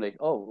agree, I'm like,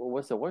 oh,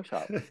 what's the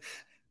workshop?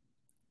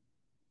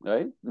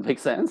 Right? It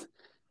makes sense.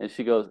 And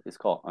she goes, it's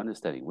called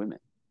Understanding Women.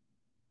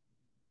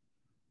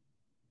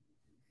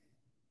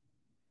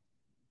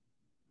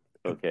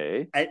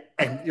 Okay.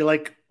 And you're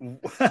like,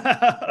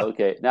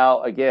 okay.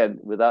 Now, again,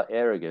 without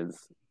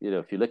arrogance,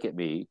 if you look at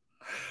me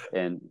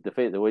and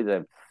the way that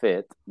I'm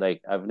fit,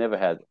 like I've never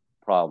had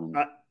problems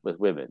with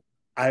women.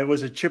 I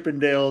was a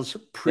Chippendales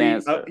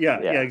dancer. Yeah,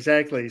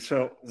 exactly.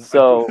 So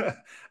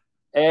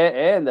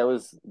and that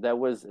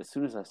was as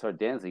soon as I started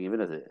dancing, even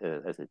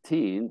as a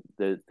teen,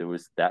 there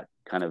was that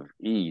kind of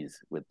ease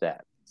with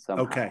that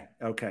somehow.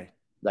 Okay.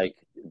 Like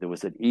there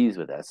was an ease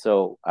with that.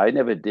 So I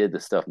never did the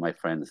stuff my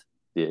friends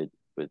did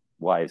with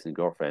wives and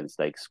girlfriends,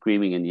 like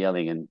screaming and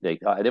yelling, and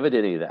like I never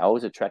did any of that. I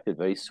always attracted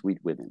very sweet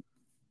women.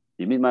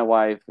 You meet my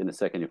wife, in a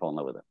second you fall in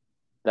love with her.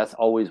 That's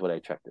always what I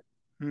attracted.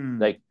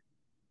 Like,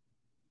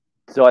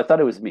 so I thought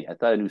it was me. I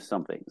thought I knew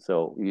something.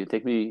 So you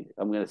take me.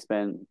 I'm going to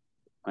spend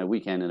my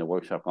weekend in a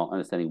workshop called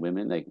Understanding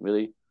Women. Like,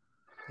 really?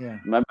 Yeah.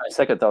 My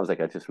second thought was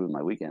like, I just ruined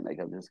my weekend. Like,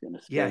 I'm just going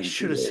to spend. Yeah, I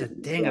should have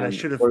said, dang it, I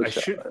should.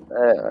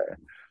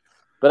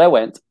 But I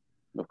went,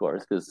 of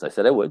course, because I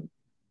said I would.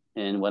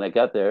 And when I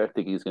got there,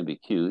 thinking it's going to be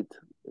cute,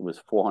 it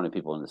was 400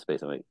 people in the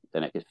space. I'm like,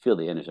 and I could feel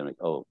the energy. I'm like,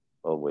 oh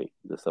wait,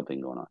 there's something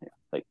going on here.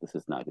 Like, this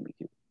is not going to be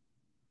cute.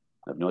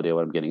 I have no idea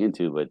what I'm getting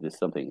into, but there's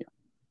something here.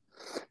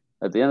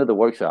 At the end of the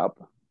workshop,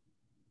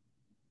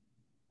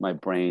 my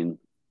brain,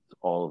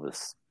 all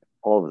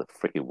over the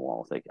freaking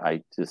walls. Like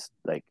it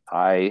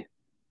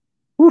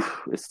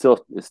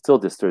still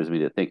disturbs me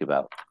to think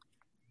about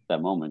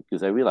that moment,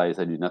 because I realized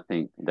I knew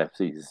nothing,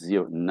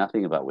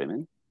 nothing about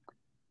women.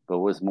 But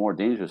what was more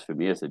dangerous for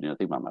me is I knew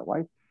nothing about my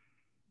wife.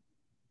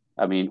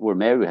 I mean, we're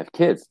married, we have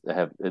kids. I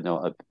have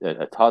a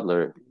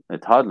toddler,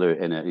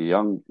 and a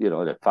young, a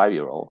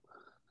 5-year-old,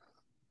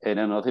 and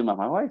I know nothing about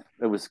my wife.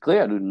 It was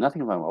clear I knew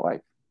nothing about my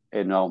wife.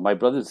 And my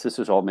brothers and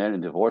sisters all married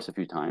and divorced a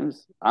few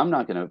times. I'm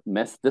not going to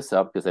mess this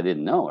up because I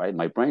didn't know, right?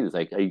 My brain is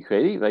like, are you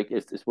crazy? Like,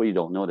 it's what you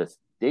don't know that's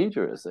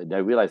dangerous. And I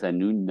realized I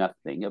knew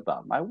nothing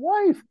about my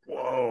wife.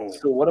 Whoa.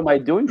 So what am I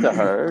doing to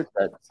her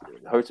that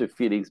hurts her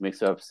feelings,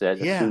 makes her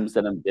upset, assumes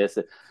that I'm this?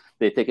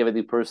 They take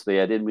everything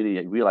personally. I didn't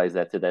really realize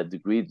that to that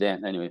degree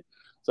then. Anyway,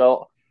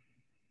 so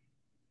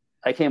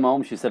I came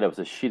home. She said it was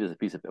a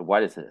piece of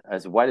white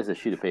as white as a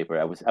sheet of paper.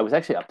 I was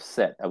actually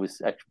upset. I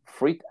was actually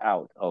freaked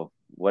out of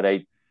what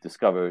I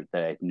discovered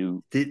that I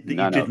knew you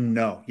didn't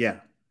know.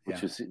 Yeah.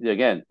 Which is,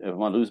 again, if I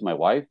want to lose my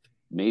wife,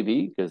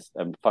 maybe because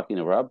I'm fucking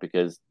her up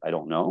because I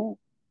don't know.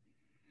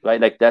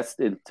 Right? Like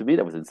to me,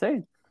 that was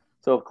insane.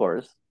 So of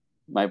course,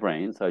 my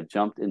brain, so I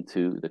jumped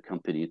into the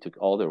company, took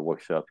all their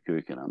workshop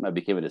curriculum. I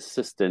became an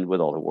assistant with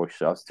all the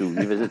workshops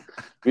to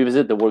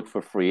revisit the work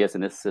for free as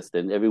an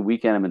assistant. Every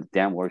weekend I'm in the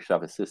damn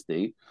workshop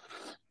assisting.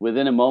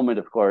 Within a moment,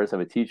 of course,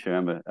 I'm a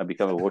teacher. I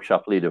become a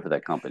workshop leader for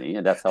that company,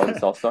 and that's how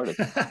this all started.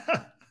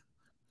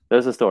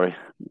 There's a story.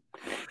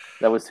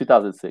 That was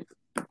 2006.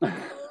 And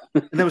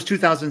that was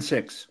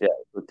 2006. Yeah.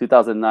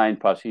 2009,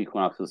 Project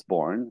Equinox was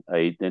born.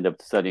 I ended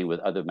up studying with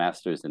other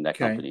masters in that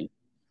company.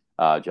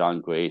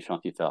 John Gray,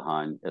 Shanti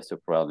Felhan, Esther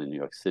Perel in New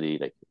York City,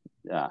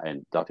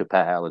 and Dr.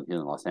 Pat Allen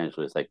in Los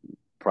Angeles,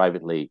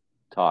 privately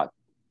taught,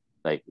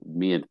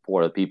 me and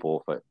 4 other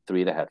people for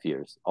 3.5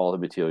 years. All the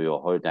material,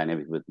 whole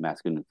dynamic with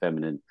masculine and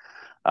feminine,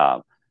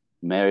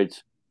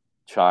 marriage,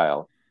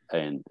 child,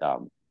 and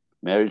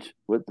marriage.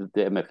 What the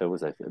MFA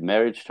was?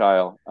 Marriage,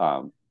 child.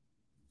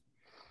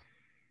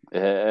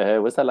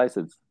 What's that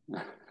license?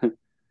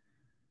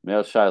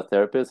 Marriage, child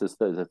therapist is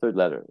the third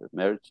letter.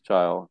 Marriage,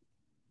 child,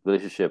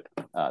 relationship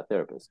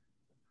therapist.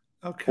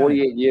 Okay.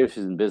 48 years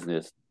she's in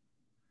business,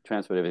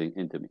 transferred everything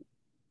into me.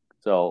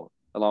 So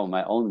along with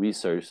my own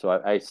research, so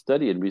I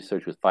study and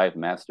research with 5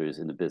 masters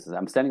in the business.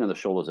 I'm standing on the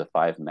shoulders of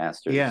 5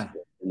 masters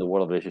in the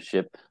world of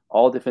relationship,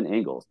 all different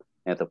angles: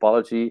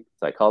 anthropology,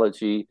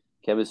 psychology,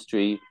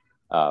 chemistry,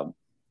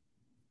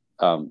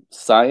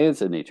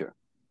 science, and nature.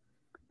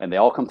 And they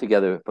all come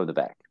together from the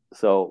back.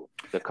 So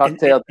the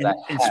cocktail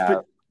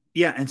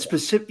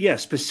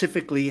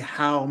specifically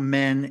how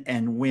men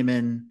and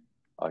women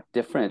are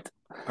different.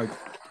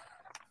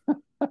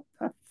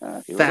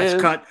 Here it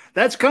is.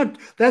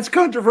 That's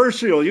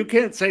controversial. You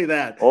can't say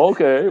that.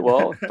 Okay,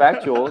 well,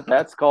 factual.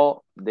 That's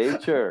called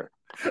nature.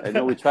 I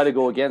know we try to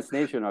go against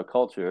nature in our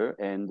culture,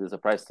 and there's a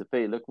price to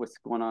pay. Look what's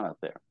going on out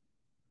there.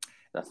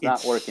 That's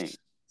not working. It's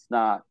It's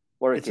not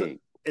it's a working.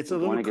 it's a We're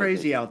little going against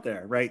crazy nature. out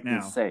there right now.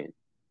 Insane.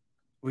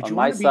 Would On you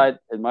my want to be side,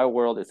 in my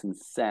world, it's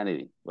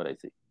insanity what I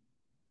see.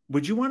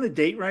 would you want to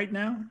date right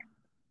now?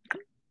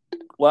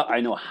 Well,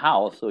 I know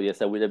how, so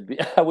yes, I would You be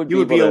would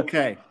able be to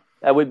okay.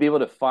 I would be able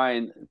to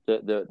find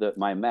the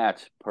my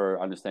match per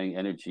understanding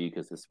energy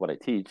because it's what I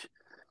teach.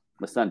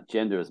 It's not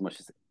gender as much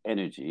as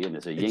energy, and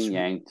there's a yin It's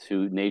yang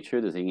to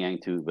nature, there's a yin yang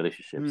to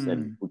relationships,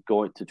 and hmm,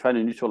 going to try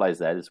to neutralize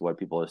that is where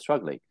people are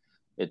struggling.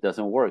 It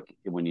doesn't work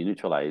when you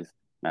neutralize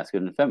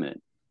masculine and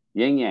feminine.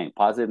 Yin yang,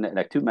 positive,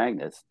 like two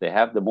magnets. They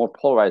have the more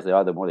polarized they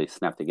are, the more they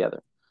snap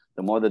together.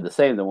 The more they're the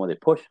same, the more they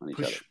push on each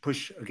other.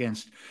 push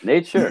against.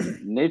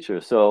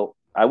 Nature. So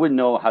I wouldn't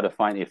know how to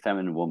find a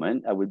feminine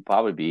woman. It would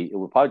probably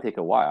take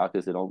a while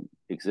because they don't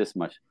exist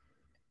much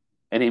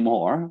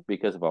anymore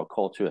because of our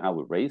culture and how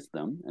we raise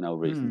them and how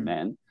we raise Hmm.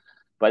 men.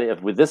 But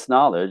if with this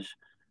knowledge,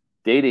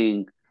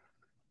 dating,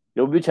 it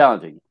will be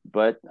challenging,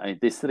 but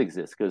they still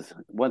exist because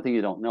one thing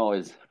you don't know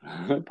is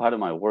part of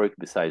my work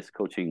besides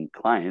coaching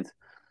clients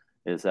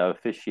is I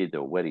officiate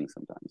their weddings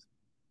sometimes.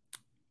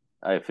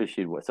 I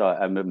officiate, so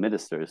I'm a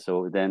minister.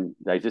 So then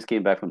I just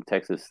came back from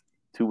Texas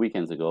 2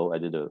 weekends ago. I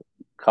did a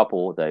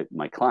couple that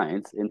my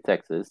clients in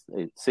Texas.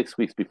 6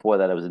 weeks before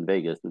that, I was in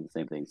Vegas doing the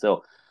same thing.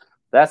 So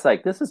that's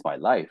like, this is my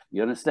life.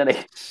 You understand?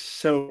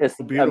 So I'm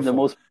the beautiful.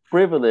 most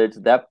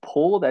privileged. That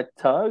pull, that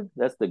tug,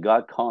 that's the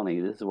God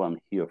calling. This is what I'm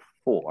here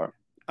for.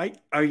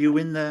 Are you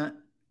in the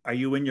are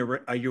you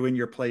in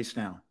your place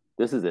now?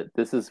 This is it.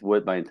 This is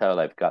what my entire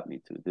life got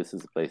me to. This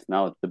is the place.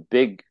 Now, the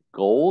big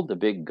goal, the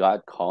big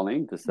God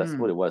calling, that's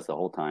what Hmm. it was the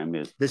whole time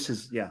is This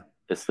is yeah.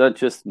 it's not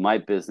just my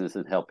business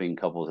and helping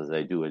couples as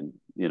I do and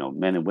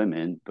men and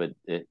women, but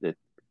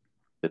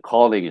the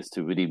calling is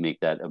to really make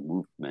that a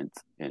movement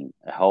and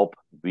help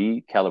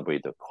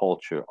recalibrate the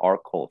culture, our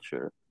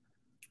culture,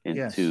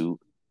 Yes. into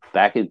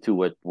back into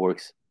what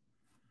works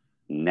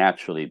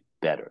naturally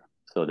better.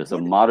 So there's a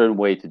What modern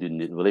way to do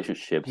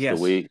relationships. The yes.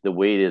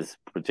 way it is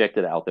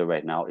projected out there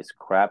right now is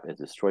crap. It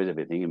destroys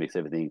everything. It makes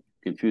everything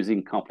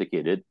confusing,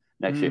 complicated,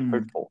 and actually Hmm.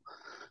 hurtful.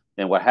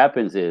 And what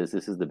happens is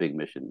this is the big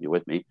mission. You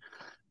with me?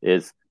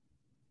 Is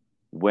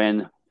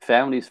when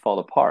families fall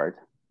apart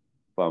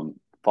from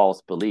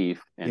false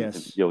belief and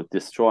Yes.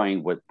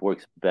 destroying what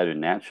works better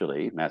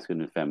naturally,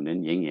 masculine and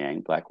feminine, yin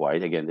yang, black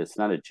white. Again, it's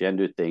not a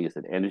gender thing; it's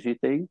an energy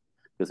thing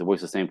because it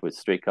works the same for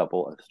straight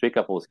couples,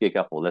 gay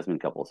couple, lesbian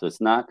couple. So it's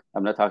not.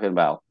 I'm not talking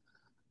about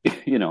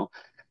you know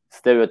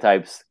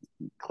stereotypes,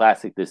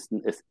 classic. This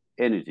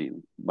energy.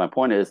 My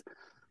point is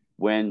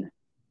when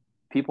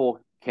people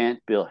can't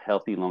build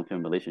healthy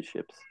long-term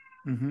relationships,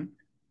 Hmm.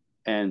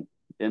 and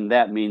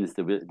that means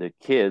the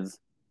kids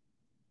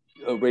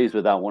raised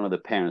without one of the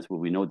parents, what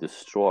we know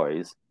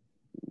destroys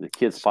the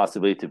kids'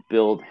 possibility to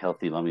build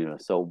healthy loving.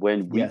 So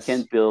when Yes.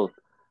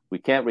 we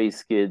can't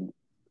raise kids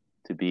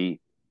to be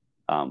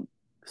um,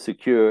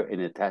 secure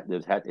in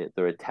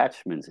their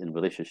attachments in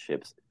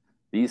relationships.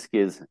 These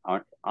kids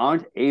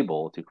aren't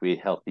able to create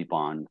healthy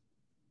bond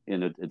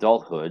in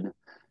adulthood.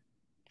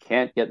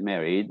 Can't get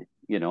married,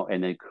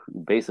 and it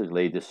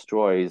basically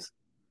destroys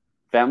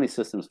family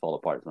systems. Fall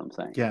apart. Is what I'm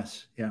saying.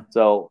 Yes. Yeah.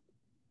 So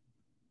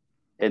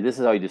and this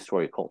is how you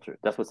destroy a culture.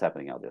 That's what's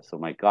happening out there. So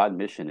my God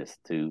mission is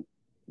to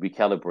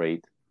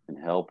recalibrate and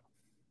help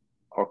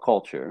our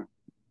culture.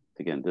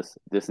 Again,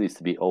 this needs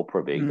to be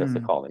Oprah big. That's the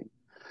Hmm. calling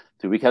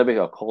to recalibrate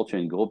our culture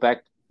and go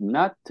back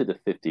not to the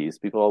 50s.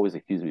 People always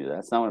accuse me of that.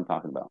 That's not what I'm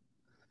talking about.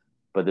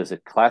 But there's a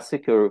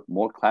classic or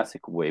more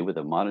classic way with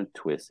a modern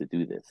twist to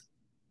do this,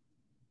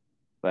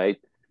 right?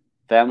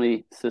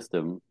 Family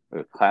system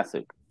or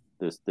classic.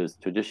 There's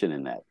tradition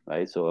in that,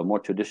 right? So a more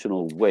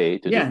traditional way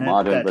to do Yeah, and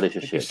modern that like you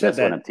relationships. said That's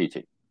what I'm that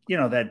teaching.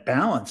 that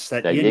balance,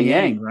 that That yin yin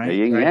yang, yang, the right?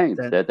 yin Right. yang,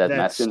 that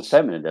masculine That's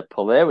feminine, that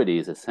polarity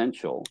is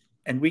essential.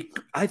 and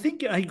I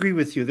think I agree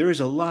with you. There is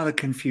a lot of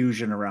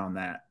confusion around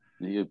that.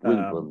 You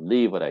wouldn't Um,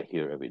 believe what I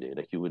hear every day.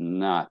 Like you would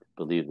not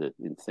believe the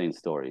insane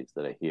stories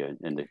that I hear,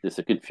 and there's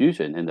a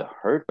confusion and the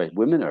hurt. Right,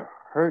 women are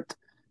hurt,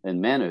 and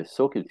men are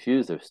so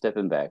confused. They're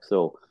stepping back.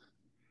 So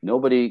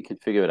nobody can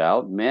figure it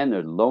out. Men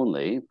are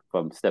lonely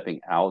from stepping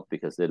out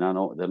because they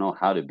don't know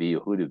how to be or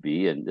who to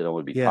be, and they don't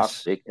want to be yes.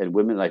 toxic. And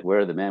women like, where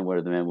are the men? Where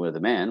are the men? Where are the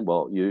men?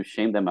 Well, you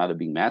shame them out of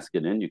being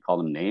masculine. You call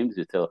them names.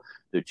 You tell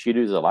they're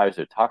cheaters, they're liars,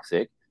 they're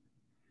toxic.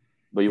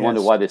 But you wonder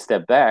Yes. why they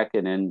step back,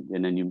 and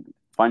then you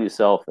find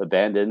yourself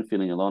abandoned,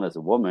 feeling alone as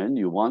a woman.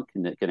 You want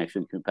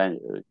connection,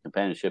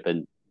 companionship,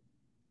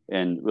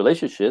 and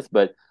relationships,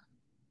 but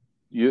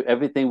you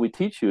everything we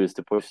teach you is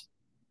to push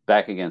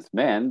back against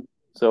men.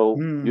 So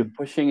you're Hmm.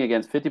 pushing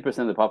against 50%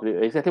 of the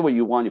population. Exactly what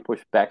you want, you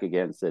push back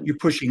against, and You're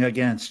pushing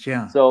against.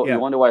 Yeah. so you Yeah.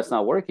 wonder why it's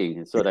not working.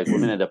 And so like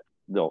women end up,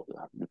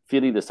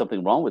 feeling there's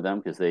something wrong with them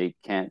because they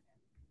can't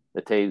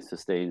attain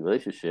sustained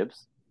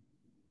relationships.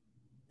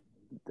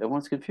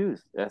 Everyone's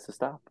confused. It has to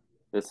stop.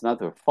 It's not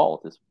their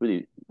fault. It's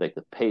really like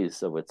the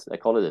pace of what's, I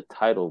call it a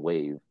tidal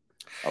wave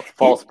of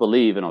false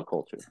belief in our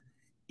culture.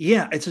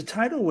 Yeah, it's a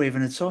tidal wave,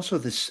 and it's also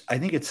this. I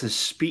think it's the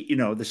speed,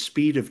 the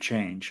speed of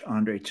change,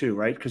 Andre, too,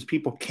 right? Because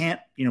people can't,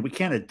 we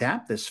can't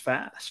adapt this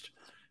fast.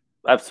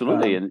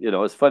 Absolutely. And,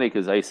 it's funny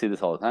because I see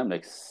this all the time.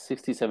 Like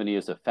 60, 70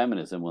 years of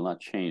feminism will not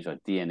change our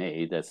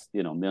DNA that's,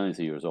 millions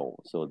of years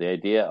old. So the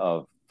idea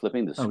of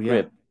flipping the Oh yeah.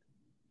 script,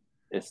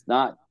 it's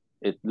not,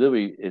 it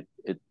literally,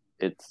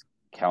 it's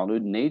counter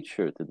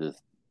nature to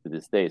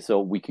this day.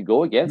 So we could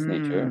go against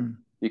nature.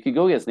 You could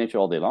go against nature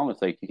all day long.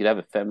 It's like you could have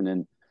a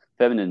feminine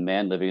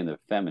man living in their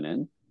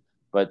feminine,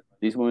 but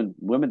these women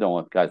don't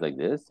want guys like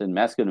this, and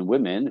masculine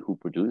women who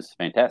produce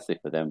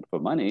fantastic for them for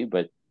money,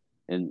 but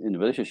in the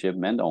relationship,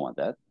 men don't want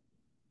that,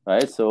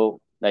 right? So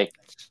like,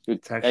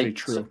 it's actually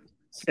true.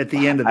 So, At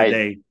the end of the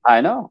day, I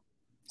know.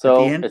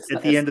 So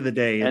at the end of the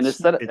day,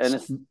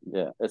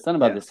 it's not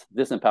about this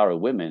disempower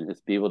women.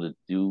 It's be able to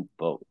do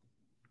both.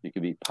 You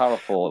can be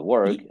powerful at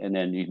work, and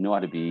then you know how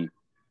to be,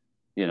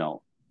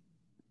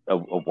 a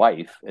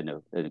wife and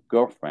a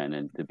girlfriend,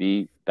 and to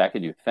be back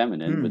in your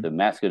feminine with a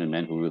masculine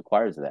man who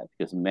requires that.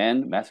 Because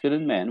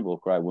masculine men will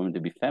require women to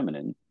be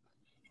feminine,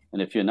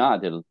 and if you're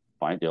not,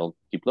 they'll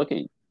keep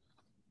looking.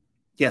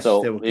 Yes,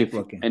 so they will keep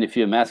looking. And if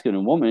you're a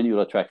masculine woman,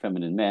 you'll attract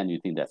feminine men. You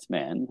think that's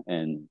man,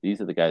 and these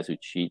are the guys who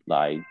cheat,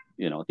 lie.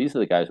 These are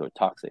the guys who are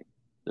toxic.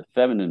 The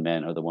feminine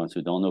men are the ones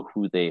who don't know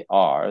who they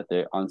are.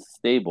 They're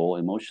unstable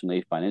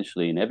emotionally,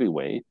 financially, in every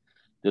way.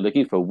 They're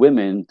looking for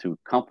women to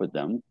comfort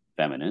them,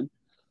 feminine,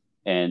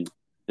 and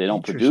they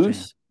don't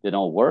produce. They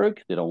don't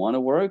work. They don't want to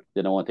work.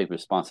 They don't want to take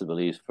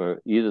responsibilities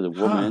for either the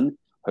woman,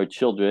 her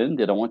children.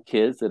 They don't want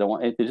kids. They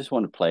just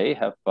want to play,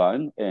 have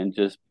fun, and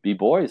just be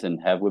boys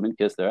and have women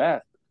kiss their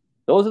ass.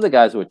 Those are the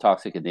guys who are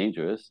toxic and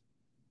dangerous.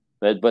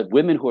 But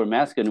women who are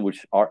masculine,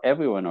 which are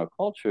everywhere in our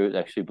culture,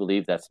 actually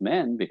believe that's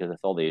men because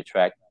that's all they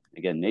attract.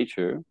 Again,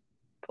 nature,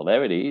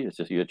 polarity. It's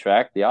just you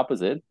attract the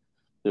opposite.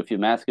 So if you're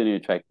masculine, you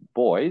attract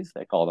boys,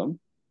 I call them,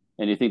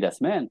 and you think that's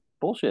men.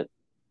 Bullshit.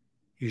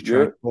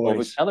 You're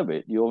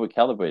over-calibrated. You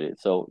over-calibrated.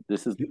 So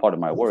this is part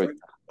of my work.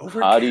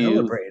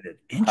 Over-calibrated.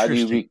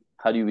 Interesting.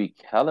 How do you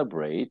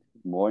recalibrate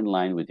more in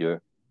line with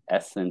your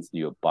essence,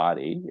 your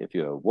body? If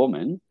you're a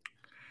woman,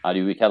 how do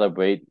you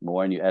recalibrate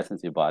more in your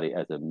essence, your body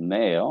as a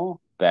male,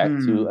 back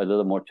to a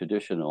little more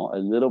traditional, a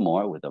little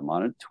more with a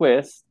modern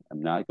twist?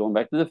 I'm not going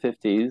back to the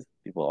 50s.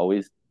 People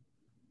always,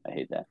 I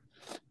hate that.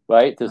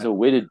 Right? There's a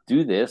way to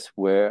do this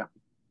where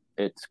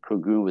it's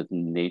congruent with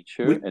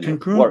nature.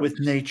 With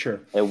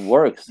nature. It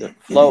works. It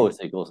flows.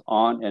 It goes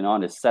on and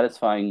on. It's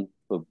satisfying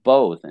for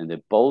both. And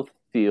they both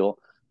feel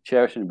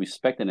cherished and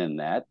respected in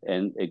that.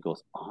 And it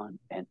goes on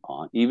and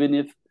on. Even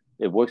if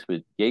it works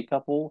with gay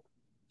couple,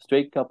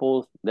 straight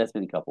couples,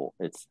 lesbian couple.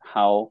 It's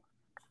how,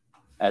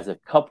 as a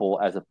couple,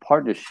 as a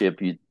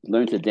partnership, you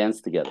learn to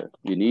dance together.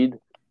 You need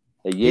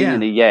a yin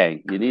and a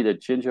yang. You need a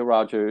Ginger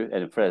Roger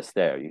and a Fred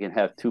Astaire. You can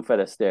have two Fred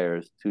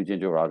Astaires, two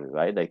Ginger Rogers,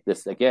 right? Like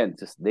this, again,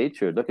 just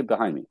nature. Look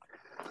behind me.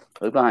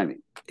 Look behind me.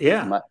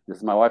 Yeah. This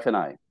is my wife and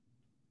I.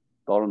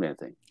 Ballroom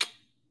dancing.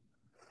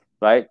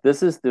 Right?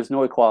 There's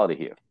no equality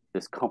here.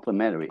 There's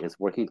complementary. It's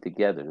working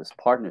together. There's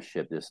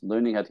partnership. There's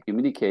learning how to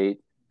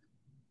communicate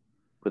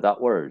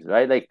without words,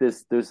 right? Like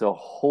there's a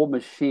whole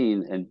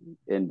machine, and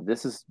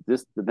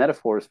the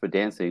metaphors for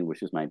dancing,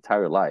 which is my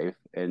entire life,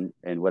 and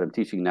what I'm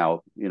teaching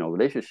now,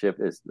 relationship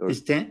is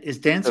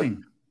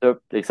dancing.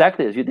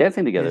 Exactly, as you're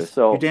dancing together.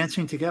 So you're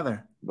dancing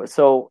together. But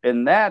so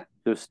in that,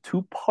 there's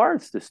two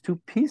parts, there's two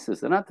pieces.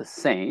 They're not the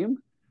same,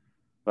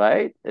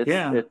 right?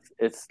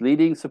 It's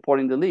leading,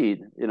 supporting the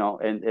lead,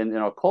 and in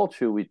our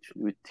culture, we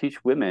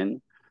teach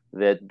women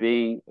that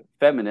being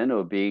feminine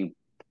or being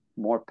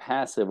more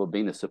passive or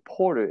being the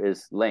supporter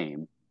is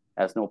lame,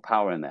 has no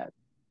power in that,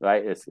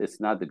 right? It's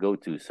not the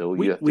go-to. So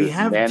you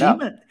have man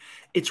up.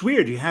 It's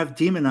weird. You have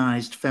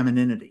demonized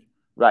femininity,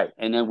 right?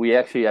 And then we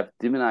actually have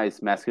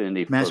demonized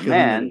masculinity for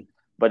men,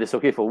 but it's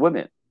okay for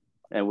women.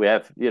 And we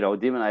have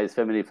demonized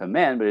femininity for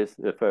men, but it's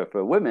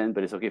for women,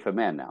 but it's okay for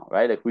men now,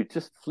 right? Like we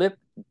just flip.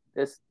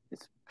 It's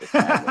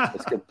madness.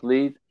 It's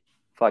complete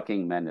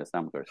fucking madness.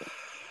 I'm cursing.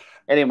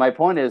 Anyway, my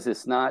point is,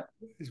 it's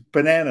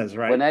bananas,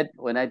 right?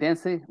 When I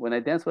dance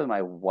with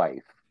my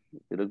wife,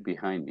 you look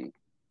behind me.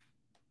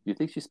 You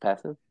think she's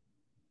passive?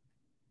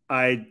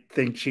 I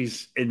think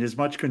she's in as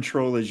much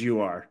control as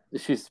you are.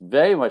 She's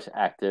very much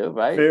active,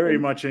 right? Very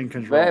much in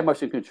control. Very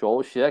much in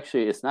control. She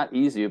actually, it's not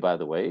easy, by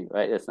the way,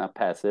 right? It's not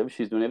passive.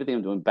 She's doing everything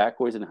I'm doing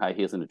backwards in high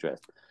heels and a dress.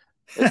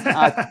 It's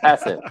not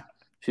passive.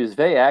 She's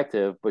very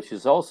active, but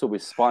she's also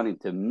responding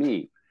to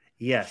me.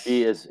 Yes.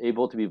 She is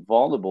able to be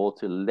vulnerable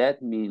to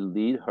let me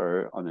lead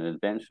her on an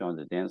adventure on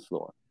the dance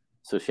floor.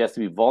 So she has to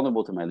be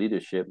vulnerable to my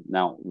leadership.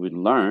 Now we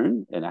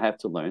learn, and I have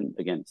to learn,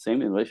 again,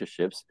 same in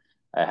relationships,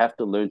 I have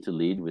to learn to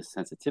lead with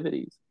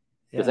sensitivities.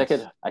 Because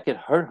I could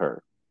hurt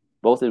her,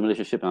 both in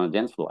relationship and on the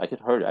dance floor. I could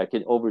hurt her. I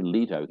could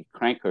overlead her. I could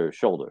crank her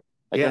shoulder.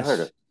 I could hurt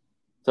her.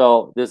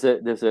 So there's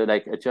a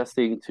like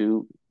adjusting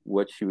to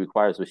what she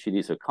requires, what she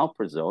needs, her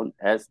comfort zone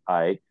as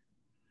I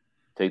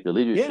take the Yeah,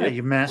 leadership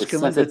you're with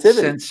masculine but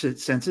sensitivity.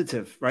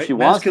 sensitive, She right?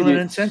 wants to Masculine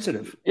be, and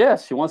sensitive.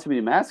 yes, she wants to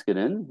be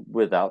masculine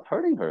without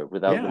hurting her,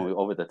 without Yeah. going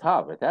over the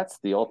top. Right? That's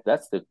the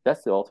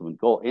ultimate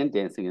goal in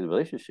dancing in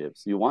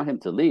relationships. You want him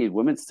to lead.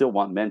 Women still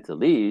want men to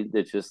lead.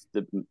 It's just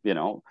you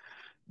know,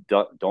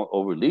 don't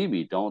overlead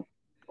me, don't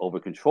over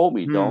control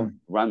me, don't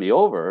Hmm. run me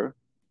over.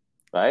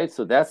 Right.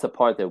 So that's the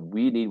part that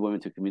we need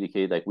women to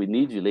communicate. Like we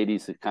need you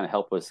ladies to kind of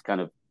help us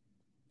kind of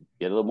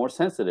get a little more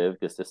sensitive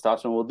because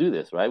testosterone will do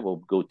this, right?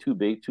 We'll go too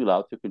big, too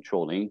loud, too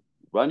controlling,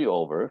 run you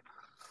over.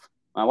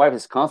 My wife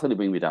is constantly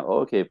bringing me down. Oh,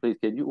 okay, please,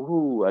 can you?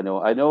 Ooh, I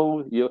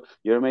know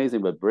you're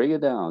amazing, but bring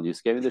it down. You're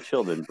scaring the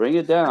children. Bring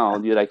it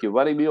down. You're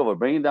running me over.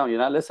 Bring it down. You're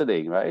not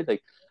listening, right?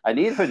 Like I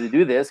need her to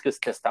do this because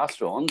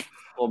testosterone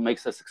will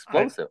makes us I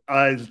explosive.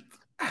 I You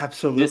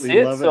absolutely see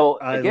it? love it. So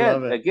I love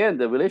again, it. again,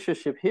 the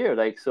relationship here,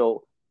 like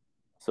so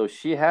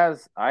she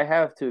has. I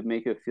have to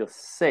make her feel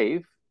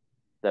safe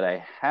that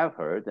I have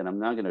her, then I'm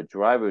not going to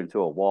drive her into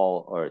a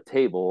wall or a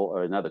table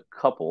or another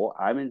couple.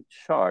 I'm in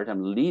charge.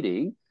 I'm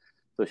leading.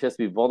 So she has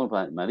to be vulnerable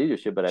in my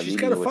leadership, but I'm She's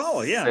got leading to her with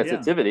follow. Yeah, yeah,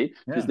 sensitivity.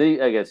 She's yeah.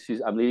 leading, I guess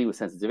I'm leading with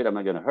sensitivity. I'm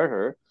not going to hurt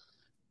her.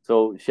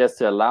 So she has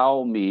to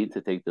allow me to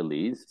take the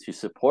lead. She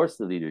supports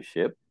the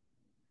leadership,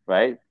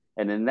 right?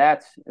 And in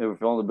that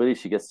vulnerability,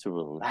 she gets to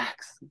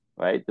relax,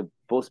 right? The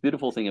most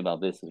beautiful thing about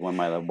this is when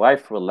my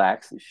wife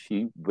relaxes,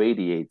 she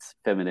radiates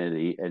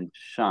femininity and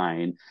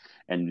shine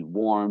and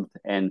warmth,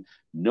 and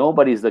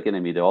nobody's looking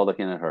at me. They're all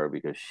looking at her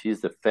because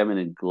she's the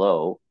feminine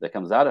glow that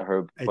comes out of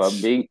her from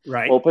It's being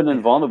right. open and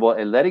Yeah, vulnerable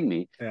and letting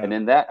me. And yeah.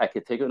 in that, I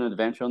could take her on an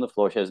adventure on the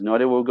floor. She has no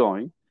idea where we're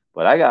going,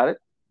 but I got it.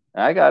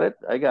 I got it.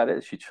 I got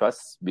it. She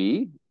trusts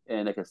me.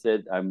 And like I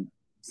said, I'm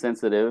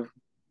sensitive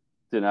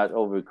to not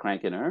over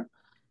cranking her.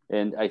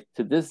 And I,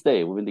 to this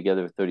day, we've been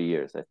together for 30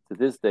 years. To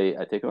this day,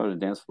 I take her on the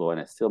dance floor and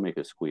I still make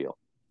her squeal.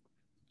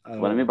 So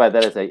what I mean Oh, by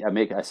that is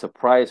I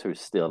surprise her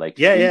still. Like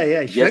yeah, yeah, she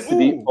yeah. She's gets like, to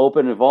be ooh,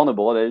 open and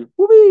vulnerable, and then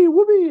whoopee,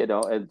 whoopee,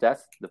 and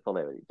that's the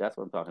polarity. That's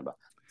what I'm talking about.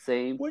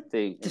 Same what?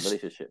 thing in Just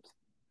relationships.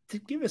 to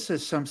give us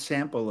some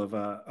sample of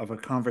a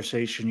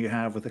conversation you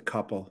have with a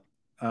couple.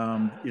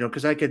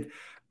 Because I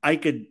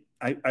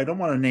don't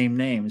want to name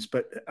names,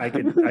 but I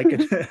could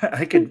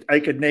I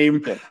could name.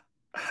 Okay.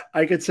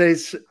 I could say,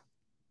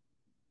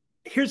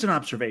 here's an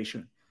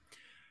observation: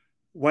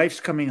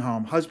 wife's coming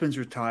home, husband's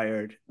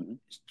retired, Mhm.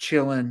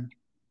 chilling.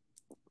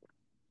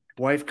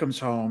 Wife comes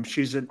home,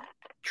 she's a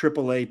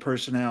AAA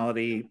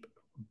personality,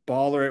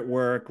 baller at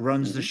work,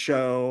 runs the Mhm.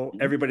 show.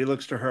 Mhm. Everybody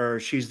looks to her.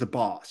 She's the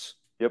boss.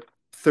 Yep.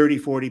 30,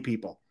 40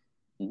 people.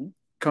 Mhm.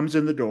 Comes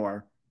in the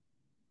door.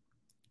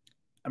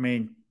 I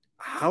mean,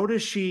 how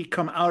does she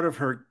come out of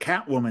her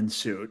Catwoman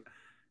suit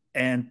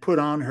and put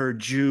on her her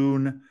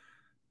June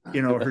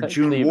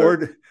Cleaver. Ward,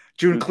 June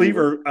June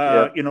Cleaver.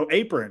 Cleaver, Yep.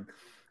 apron?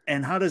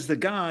 And how does the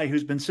guy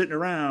who's been sitting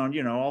around,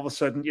 all of a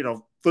sudden,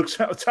 looks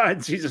outside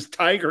and sees this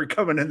tiger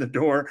coming in the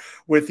door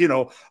with,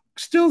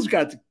 still's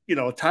got,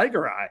 a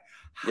tiger eye.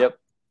 How, Yep.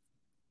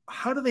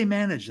 how do they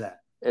manage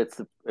that?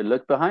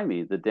 Look behind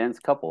me, the dance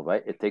couple,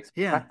 right? It takes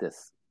Yeah.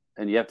 practice,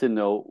 and you have to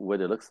know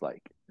what it looks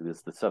like. This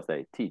is the stuff that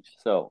I teach.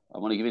 So I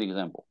want to give you an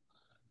example.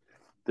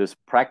 There's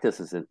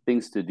practices and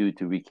things to do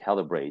to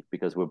recalibrate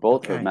because we're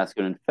both are Okay.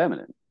 masculine and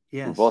feminine.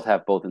 We both Yes.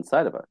 have both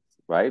inside of us,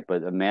 right?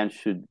 But a man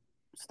should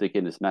stick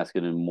in his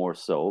masculine more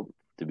so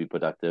to be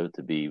productive,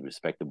 to be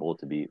respectable,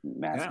 to be Yeah.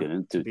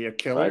 masculine, To be a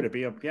killer, right? to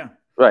be yeah.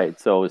 Right.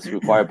 So it's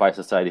required by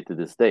society to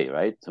this day,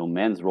 right? So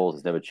men's roles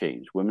has never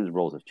changed. Women's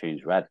roles have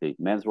changed radically.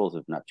 Men's roles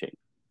have not changed.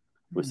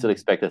 We still Hmm.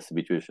 expect us to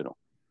be traditional.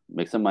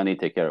 Make some money,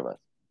 take care of us.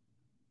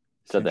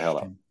 It's Shut the hell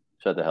up. interesting.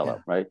 Shut the hell Yeah.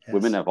 up, right?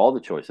 Women Yes. have all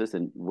the choices.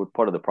 And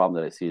part of the problem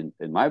that I see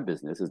in my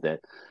business is that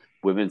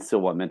women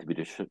still want men to be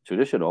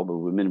traditional, but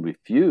women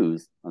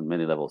refuse on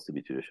many levels to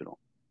be traditional.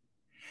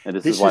 And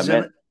this is This why is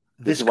men, an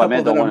this this is why couple men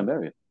that don't want to I'm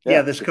marry. yeah,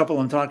 Yeah. this couple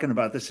I'm talking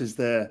about. This is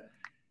The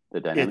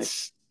dynamic.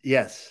 it's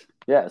yes.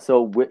 Yeah.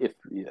 So if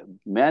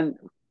men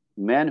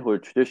who are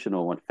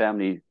traditional want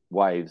family,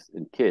 wives,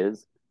 and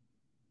kids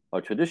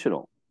are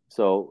traditional.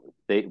 So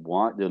they're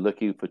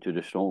looking for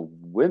traditional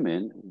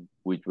women.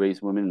 We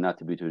raise women not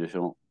to be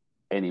traditional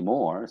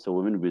anymore. So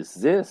women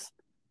resist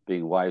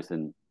being wives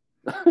and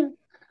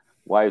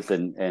wives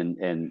and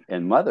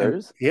And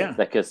mothers yeah.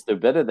 because they're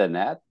better than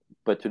that.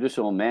 But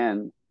traditional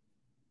man,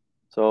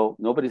 so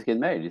nobody's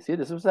getting married. You see,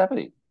 this is what's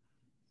happening.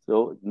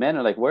 So men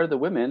are like, where are the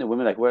women? And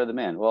women are like, where are the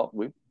men? Well,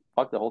 we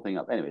fucked the whole thing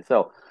up anyway.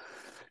 So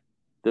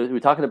we're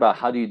talking about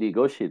how do you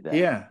negotiate that?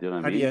 Yeah. Do you know what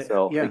I How do mean? you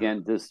So yeah.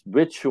 again, there's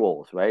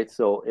rituals, right?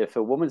 So if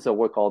a woman's at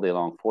work all day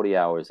long, 40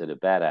 hours, and a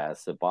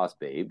badass, a boss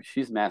babe,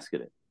 she's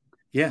masculine.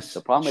 The Yes.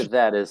 problem with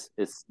that is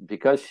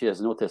because she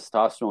has no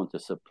testosterone to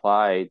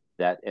supply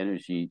that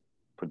energy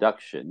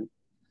production.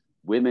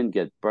 Women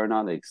get burned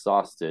out and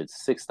exhausted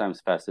 6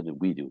 times faster than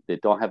we do. They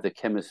don't have the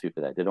chemistry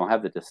for that. They don't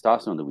have the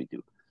testosterone that we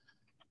do.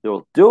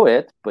 They'll do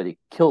it, but it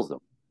kills them.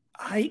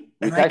 We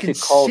I can actually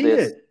call see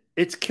this it.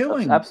 It's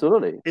killing.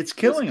 absolutely. It's It's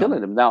killing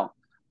killing them. them. Now,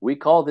 we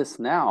call this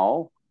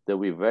now that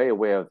we're very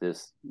aware of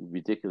this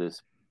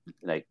ridiculous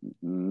like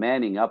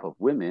manning up of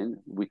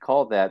women, we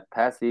call that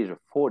past the age of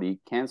 40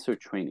 cancer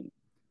training.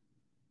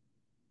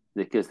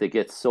 because they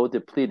get so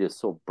depleted,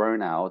 so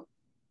burnt out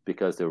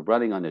because they're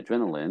running on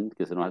adrenaline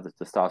because they don't have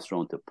the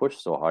testosterone to push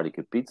so hard, they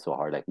compete so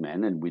hard like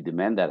men, and we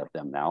demand that of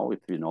them now. If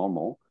you're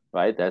normal,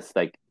 right? That's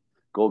like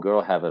go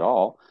girl, have it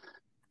all.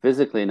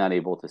 Physically not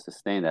able to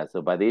sustain that.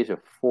 So by the age of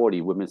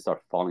 40, women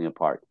start falling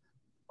apart.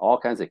 All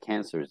kinds of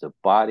cancers, the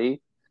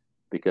body,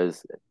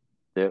 because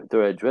they're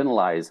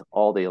adrenalized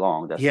all day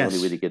long. That's the only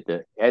way Yes. to get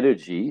the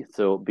energy.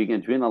 So being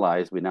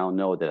adrenalized, we now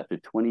know that after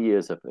 20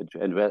 years of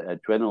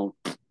adrenal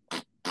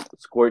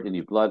squirt in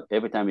your blood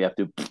every time you have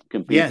to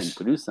compete and Yes.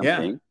 produce Yeah.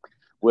 something.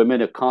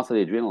 Women are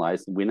constantly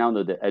adrenalized. We now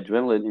know that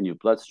adrenaline in your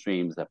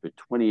bloodstreams after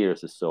 20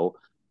 years or so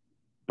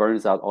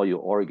burns out all your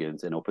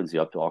organs and opens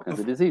you up to all kinds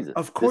of diseases.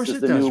 Of This course is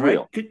it the does, new right?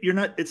 real. You're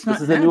not. It's This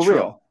not is the new real.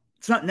 natural.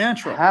 It's not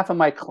natural. Half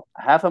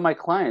of my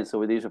clients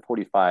over the age of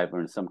 45 are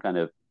in some kind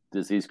of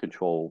disease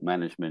control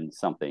management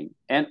something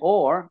and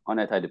or on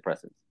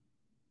antidepressants.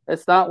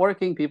 It's not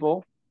working,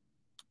 people.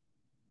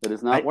 It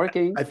is not I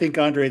working. I think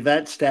Andre,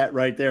 that stat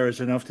right there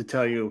is enough to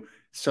tell you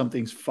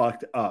something's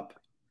fucked up.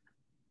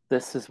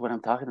 This is what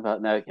I'm talking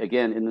about now.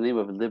 Again, in the name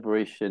of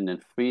liberation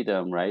and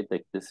freedom, right?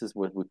 Like this is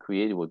what we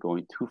created. We're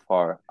going too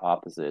far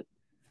opposite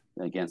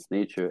against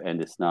nature,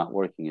 and it's not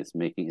working. It's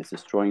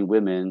destroying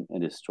women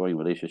and destroying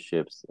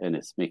relationships, and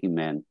it's making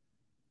men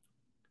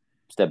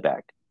step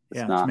back. It's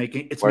Yeah, not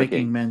it's working.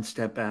 making men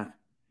step back.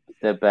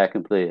 Step back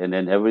and play, and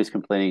then everybody's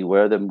complaining.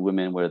 Where are the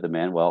women? Where are the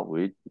men? Well,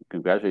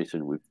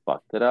 congratulations, we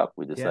fucked it up.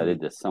 We Yeah, decided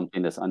that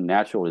something that's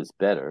unnatural is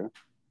better,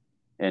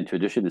 and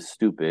tradition is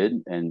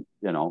stupid, and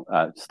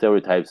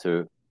stereotypes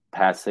are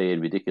passe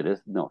and ridiculous.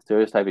 No,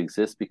 stereotypes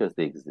exist because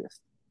they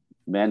exist.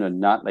 Men are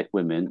not like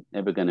women,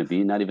 ever going to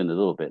be, not even a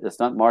little bit. It's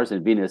not Mars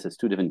and Venus, it's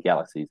two different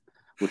galaxies.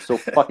 We're so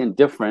fucking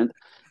different.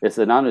 It's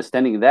an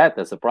understanding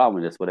that's a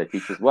problem. That's what I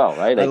teach as well,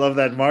 right? I Like, love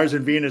that Mars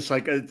and Venus.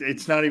 Like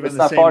it's not even it's the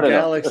not same far enough.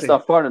 It's galaxy.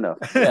 not far enough.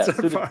 Yeah, It's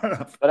it's not two far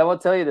enough. but I want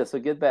to tell you this. So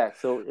get back.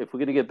 So if we're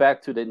going to get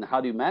back to then,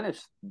 how do you manage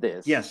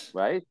this, Yes.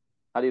 right?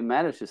 How do you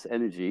manage this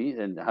energy,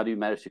 and how do you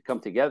manage to come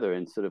together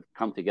and sort of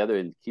come together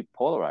and keep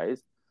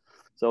polarized?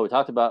 So we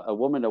talked about a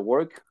woman at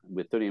work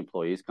with 30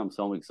 employees comes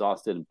home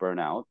exhausted and burnt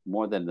out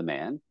more than the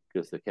man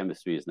because the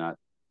chemistry is not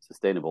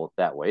sustainable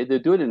that way. They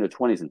do it in their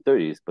 20s and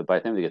 30s, but by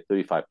the time they get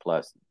 35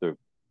 plus, they're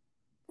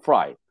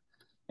fried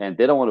and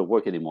they don't want to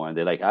work anymore. And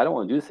they're like, I don't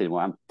want to do this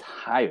anymore. I'm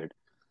tired.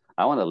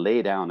 I want to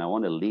lay down. I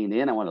want to lean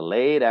in. I want to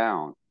lay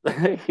down.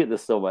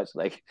 There's so much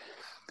like,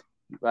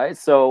 right?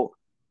 So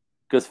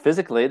because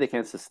physically they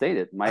can't sustain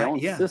it. Yeah. My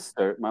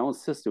own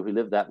sister who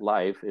lived that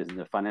life is in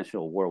the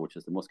financial world, which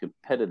is the most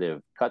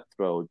competitive,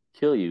 cutthroat,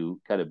 kill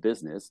you kind of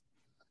business,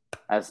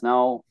 as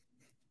now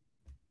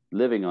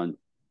living on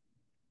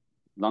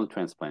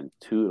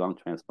two lung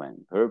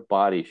transplant. Her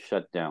body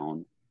shut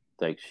down,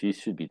 like she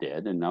should be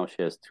dead, and now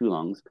she has two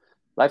lungs.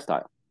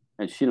 Lifestyle,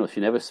 and she knows she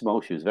never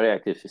smoked. She was very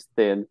active. She's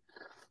thin,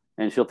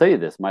 and she'll tell you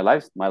this: my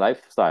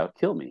lifestyle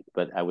killed me,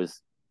 but I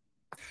was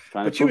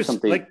trying to But she prove was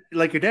something.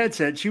 like your dad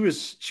said, she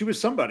was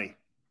somebody.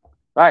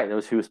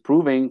 Right. She was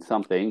proving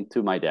something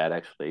to my dad,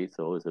 actually.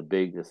 So it's a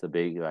big,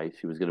 right?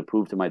 She was going to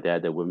prove to my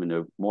dad that women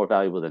are more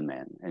valuable than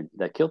men, and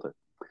that killed her.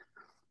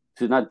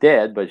 She's not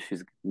dead, but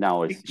she's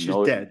now is She's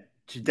no, dead.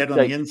 She's dead on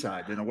the like,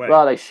 inside in a way.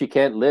 well, like she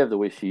can't live the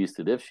way she used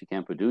to live. She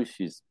can't produce.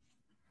 She's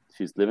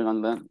living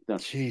on the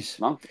Jeez.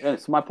 long.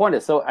 So my point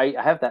is, so I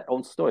have that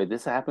own story.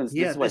 This happens. This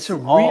Yeah, is what I it's a see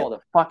real. all the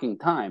fucking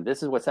time.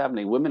 This is what's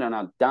happening. Women are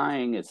now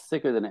dying. It's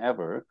sicker than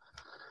ever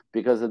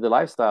because of the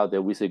lifestyle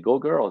that we say, go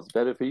girl, it's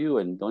better for you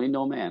and don't need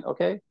no man.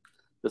 Okay.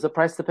 There's a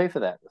price to pay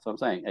for that. That's what I'm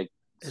saying. Like,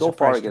 It's a so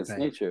far price to against pay.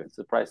 nature, it's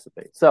a price to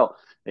pay. So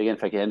again,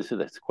 if I can answer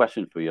this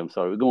question for you, I'm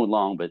sorry, we're going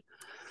long, but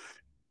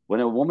when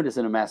a woman is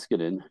in a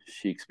masculine,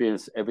 she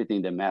experiences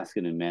everything that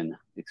masculine men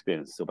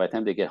experience. So by the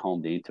time they get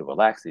home, they need to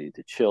relax, they need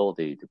to chill,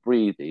 they need to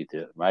breathe, they need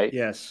to, right?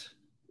 Yes.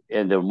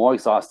 And they're more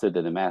exhausted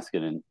than the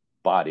masculine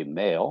body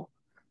male,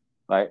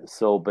 right?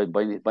 So, but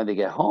when they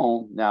get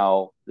home,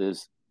 now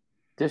there's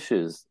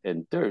dishes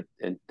and dirt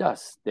and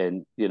dust,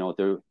 and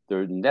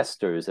they're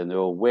nesters, and they're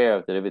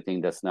aware that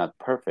everything that's not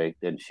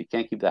perfect, and she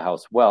can't keep the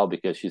house well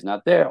because she's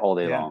not there all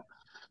day Yeah. long.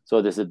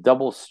 So there's a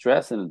double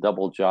stress and a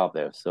double job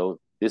there. So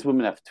these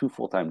women have two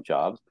full-time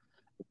jobs.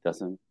 It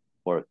doesn't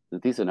work.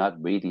 These are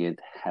not radiant,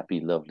 happy,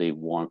 lovely,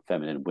 warm,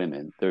 feminine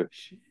women. They're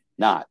She,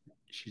 not.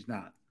 she's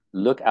not.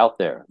 Look out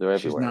there. They're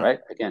She's everywhere, not. right?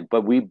 Again,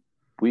 but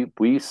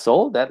we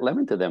sold that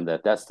lemon to them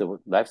that that's the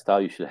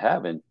lifestyle you should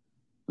have, and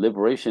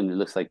liberation, it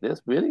looks like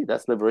this. Really?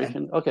 That's And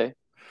liberation? Okay.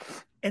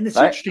 and it's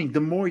Right? interesting.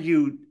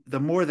 The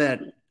more that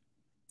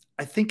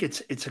I think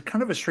it's a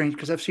kind of a strange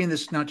because I've seen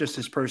this not just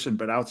this person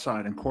but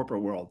outside in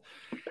corporate world.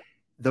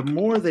 The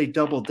more they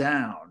double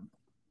down,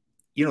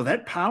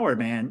 that power,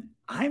 man.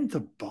 I'm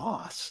the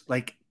boss. I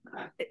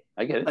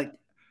get it. Like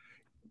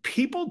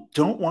people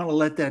don't want to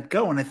let that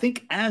go, and I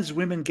think as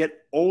women get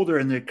older,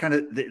 and they're kind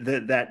of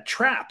that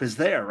trap is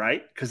there,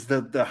 right? Because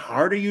the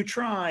harder you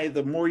try,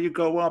 the more you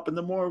go up, and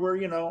the more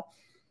we're.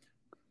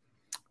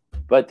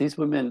 But these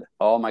women,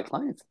 all my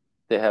clients,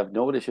 they have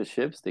no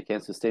relationships. They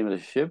can't sustain a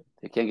relationship.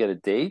 They can't get a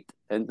date.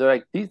 And they're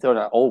like, these are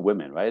not old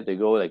women, right? They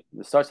go like,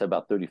 it starts at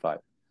about 35.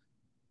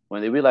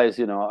 when they realize,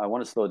 I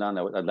want to slow down.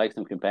 I'd like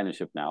some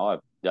companionship now.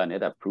 I've done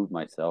it. I've proved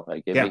myself. I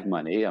can Yeah. make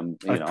money. I've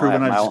I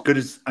proven have my own.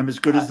 I'm as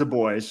good I, as the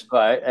boys.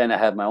 right, and I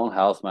have my own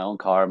house, my own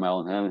car, my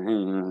own.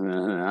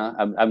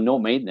 I'm no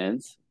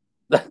maintenance.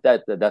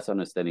 That's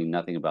understanding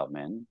nothing about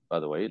men. By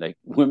the way, like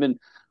women,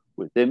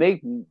 they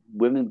make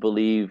women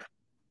believe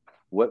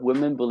what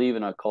women believe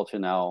in our culture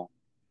now.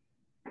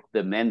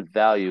 The men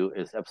value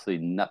is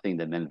absolutely nothing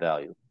that men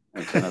value.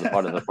 And it's another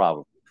part of the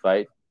problem,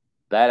 right?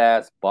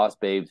 Badass boss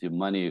babes, your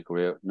money, your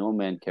career. No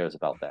man cares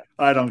about that.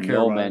 I don't care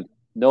No about man, it.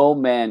 no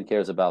man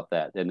cares about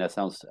that. And that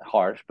sounds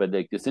harsh, but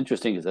like, it's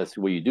interesting because that's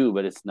what you do.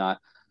 But it's not.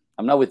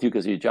 I'm not with you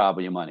because of your job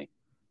or your money.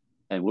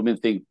 And women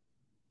think,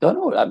 no,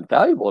 no, I'm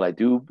valuable. I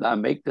do. I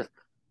make this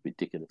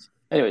ridiculous.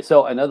 Anyway,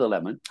 so another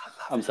lemon.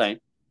 I'm saying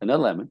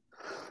another lemon,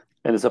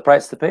 and it's a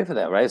price to pay for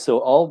that, right? So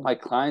all my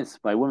clients,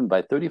 my women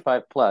by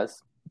 35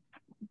 plus,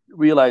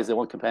 realize they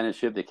want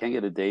companionship. They can't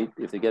get a date.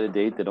 If they get a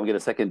date, they don't get a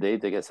second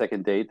date. They get a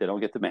second date. They don't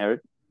get to married.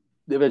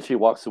 They eventually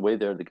walks away.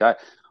 They're the guy.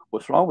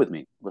 What's wrong with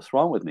me? What's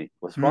wrong with me?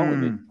 What's wrong with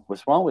me?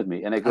 What's wrong with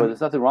me? And I go,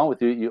 there's nothing wrong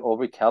with you. You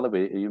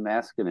overcalibrate. You're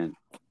masculine.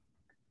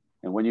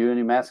 And when you're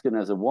masculine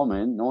as a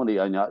woman, not only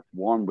are you not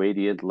warm,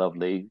 radiant,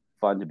 lovely,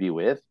 fun to be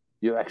with,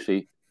 you're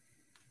actually,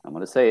 I'm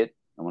going to say it,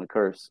 I'm going to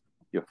curse,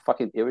 you're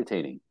fucking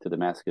irritating to the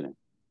masculine.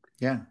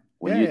 Yeah.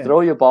 When you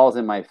throw your balls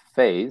in my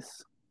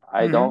face,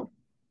 I don't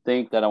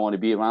think that I want to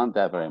be around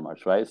that very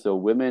much, right? So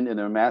women in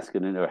their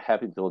masculine are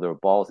happy to throw their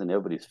balls in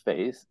everybody's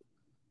face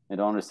and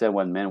don't understand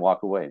when men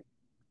walk away.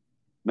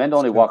 Men don't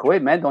only walk away.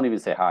 Men don't even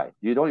say hi.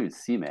 You don't even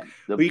see men.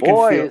 The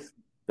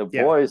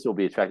boys will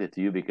be attracted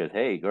to you because,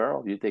 hey,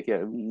 girl, you take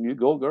care. You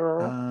go,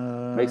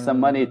 girl. Make some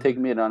money. Take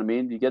me. You know what I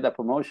mean? You get that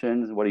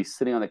promotion. What he's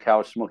sitting on the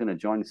couch smoking a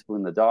joint,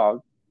 spooning the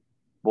dog.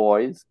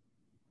 Boys,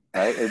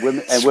 right? And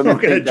women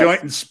smoking a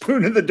joint and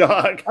spooning the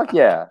dog. Fuck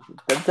yeah,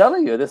 I'm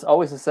telling you, this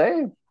always the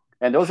same.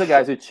 And those are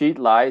guys who cheat,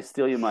 lie,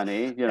 steal your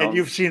money. And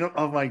you've seen.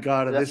 Oh my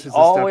god, this is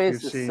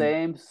always the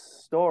same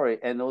story.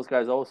 And those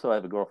guys also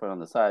have a girlfriend on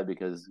the side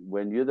because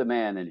when you're the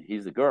man and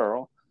he's the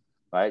girl,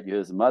 right? You're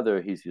his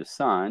mother, he's your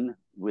son.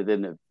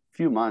 Within a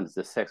few months,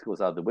 the sex goes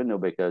out the window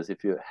because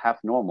if you're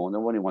half normal,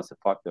 nobody wants to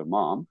fuck their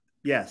mom.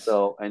 Yes.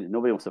 So and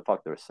nobody wants to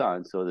fuck their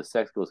son. So the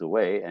sex goes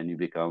away, and you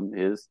become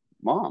his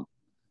mom.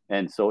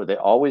 And so they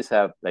always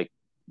have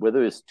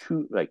whether it's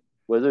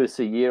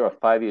a year or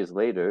 5 years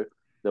later,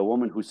 the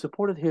woman who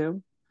supported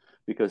him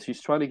because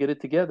she's trying to get it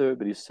together,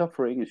 but he's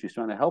suffering and she's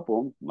trying to help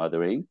him,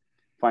 mothering,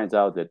 finds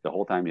out that the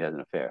whole time he has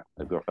an affair,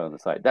 a girlfriend on the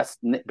side. That's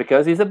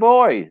because he's a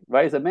boy,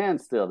 right? He's a man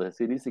still. So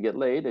he needs to get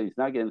laid and he's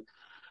not getting.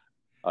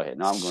 Okay,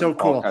 now I'm going so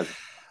cool.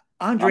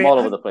 Andre, I'm all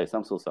over the place.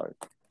 I'm so sorry.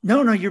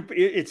 No,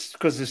 it's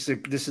because this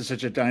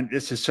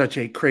is such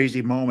a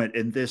crazy moment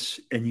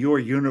in your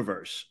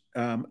universe.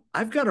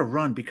 I've got to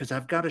run because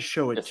I've got to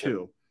show it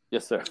too.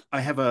 Yes, sir. I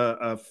have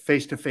a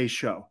face-to-face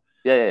show.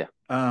 Yeah.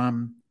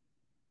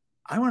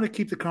 I want to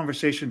keep the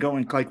conversation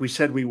going like we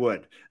said we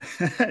would.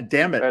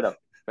 Damn it. Fair enough.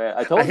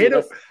 I told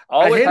you.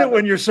 I hate it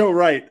when you're so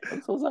right.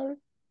 I'm so sorry.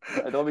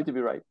 I don't mean to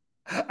be right.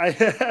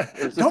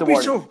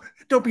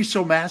 Don't be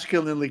so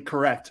masculinely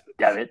correct.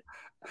 Damn it.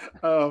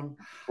 What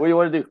do you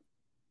want to do?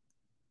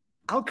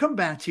 I'll come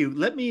back to you.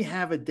 Let me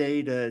have a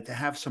day to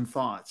have some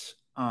thoughts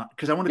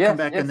because I want to come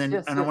back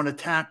I want to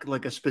tack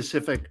like a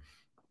specific.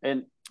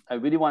 And I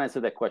really want to answer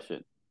that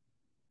question.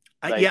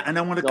 And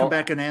I want to come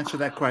back and answer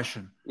that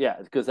question. Yeah,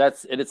 because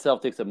that's in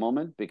itself takes a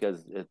moment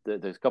because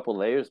there's a couple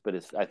layers, but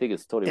I think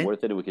it's totally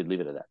worth it, and we could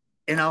leave it at that.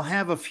 And I'll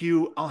have a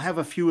few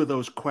of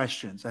those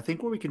questions. I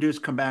think what we can do is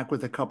come back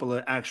with a couple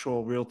of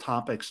actual real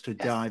topics to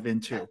dive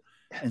into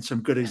and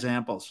some good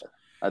examples.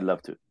 I'd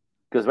love to.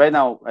 Because right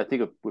now, I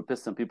think we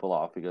pissed some people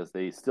off because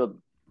they still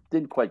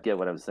didn't quite get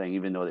what I'm saying,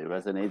 even though it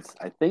resonates.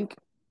 I think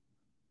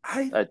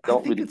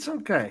it's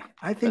okay.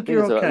 I think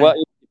you're okay. Well,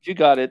 if you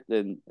got it,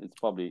 then it's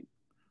probably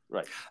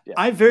right. Yeah.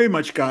 I very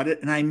much got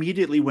it, and I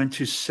immediately went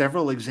to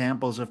several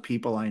examples of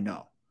people I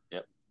know.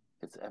 Yep,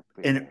 it's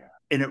everywhere.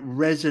 And it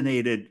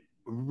resonated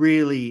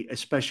really,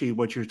 especially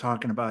what you're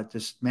talking about,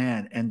 this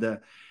man and the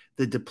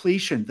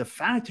depletion, the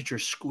fact that you're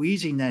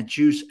squeezing that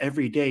juice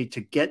every day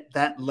to get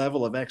that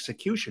level of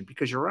execution,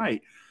 because you're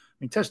right. I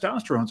mean,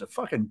 testosterone's a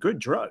fucking good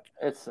drug.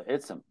 It's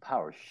some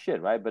power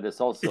shit, right? But it's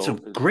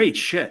great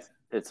shit.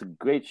 It's a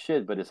great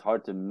shit, but it's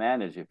hard to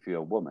manage if you're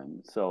a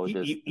woman. So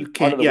you can't.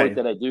 Part of the work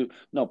that I do.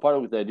 No, part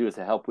of what I do is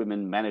to help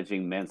women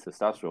managing men's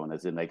testosterone,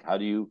 as in how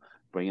do you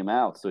bring him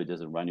out so it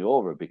doesn't run you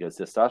over? Because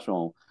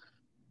testosterone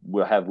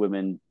will have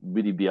women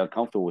really be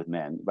uncomfortable with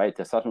men, right?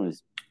 Testosterone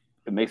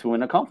it makes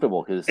women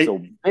uncomfortable because it's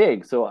so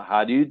big. So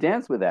how do you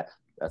dance with that?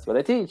 That's what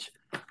I teach.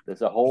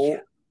 There's a whole,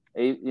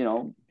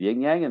 yin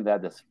yang in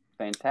that. That's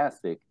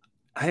fantastic.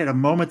 I had a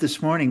moment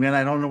this morning, man.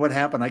 I don't know what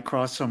happened. I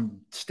crossed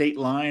some state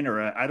line, or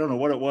I don't know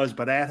what it was,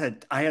 but I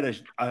had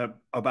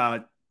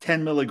about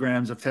 10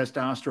 milligrams of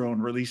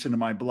testosterone released into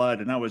my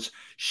blood, and I was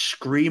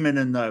screaming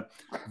in the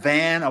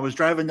van. I was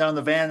driving down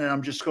the van, and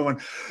I'm just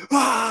going,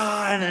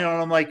 and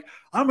I'm like,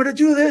 I'm going to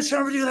do this,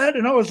 I'm going to do that,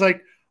 and I was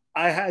like,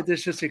 I had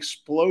this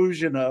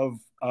explosion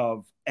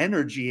of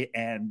energy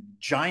and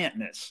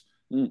giantness,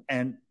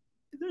 and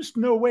there's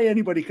no way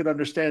anybody could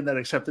understand that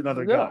except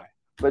another guy.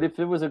 But if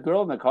there was a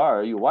girl in the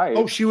car, your wife,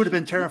 oh, she would have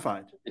been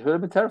terrified. She would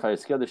have been terrified,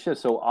 scared the shit.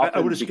 So often, I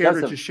would have scared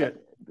her to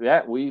shit.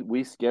 Yeah,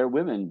 we scare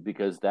women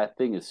because that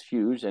thing is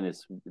huge and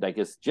it's like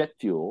it's jet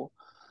fuel,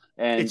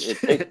 and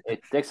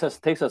it takes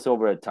us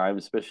over at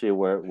times, especially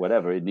where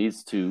whatever it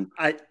needs to.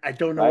 I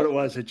don't know what it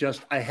was.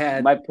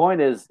 My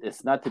point is,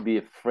 it's not to be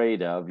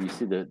afraid of. You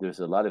see, there's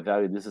a lot of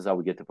value. This is how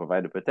we get to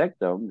provide and protect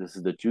them. This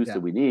is the juice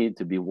that we need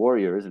to be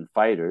warriors and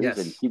fighters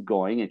and keep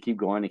going and keep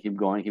going and keep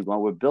going and keep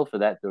going. We're built for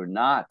that. They're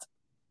not.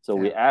 So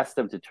we ask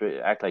them to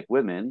act like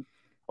women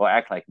or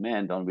act like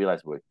men, don't realize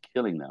we're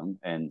killing them.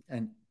 And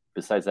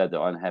besides that,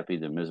 they're unhappy,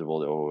 they're miserable,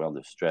 they're overwhelmed,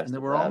 they're stressed. And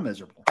we're all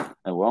miserable.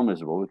 And we're all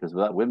miserable because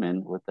without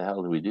women, what the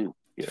hell do we do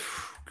here?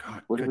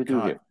 God, what do we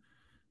do here?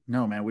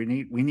 No, man, we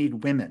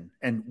need women,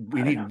 and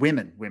we need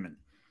women.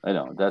 I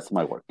know, that's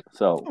my work.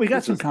 So we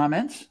got some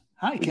comments.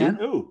 Hi, Ken.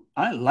 Ooh,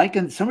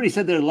 somebody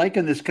said they're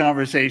liking this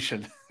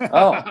conversation.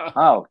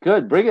 oh,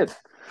 good. Bring it.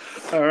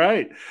 All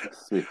right.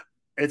 Sweet.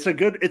 It's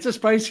a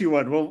spicy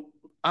one. Well,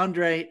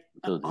 Andre,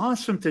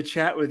 awesome to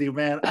chat with you,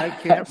 man. I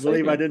can't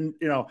believe I didn't,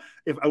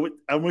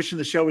 I'm wishing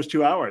the show was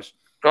 2 hours.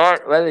 Well,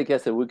 like I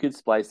said, we could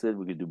splice it.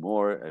 We could do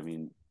more. I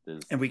mean,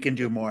 we can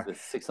do more.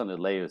 There's 600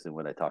 layers in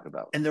what I talk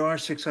about. And there are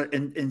 600.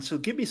 And so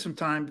give me some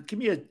time. Give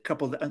me a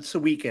couple. It's a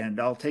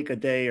weekend. I'll take a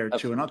day or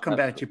two, and I'll come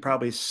back to you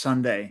probably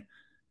Sunday.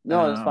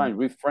 No, that's fine.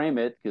 Reframe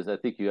it because I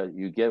think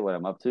you get what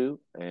I'm up to.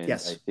 And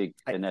yes.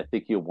 I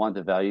think you want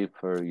the value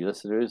for your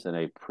listeners, and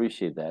I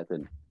appreciate that.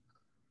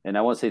 And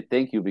I want to say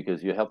thank you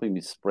because you're helping me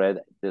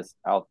spread this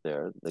out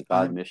there. The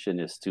God mission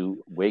is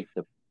to wake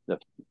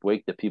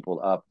the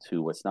people up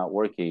to what's not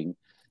working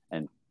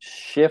and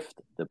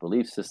shift the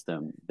belief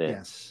system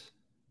that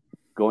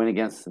going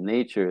against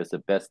nature is the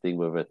best thing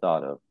we've ever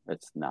thought of.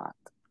 It's not.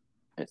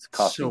 It's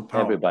costing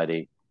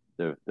everybody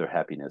their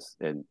happiness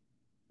and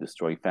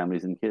destroying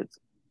families and kids.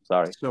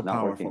 Sorry. So not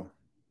powerful. Working.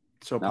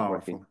 So not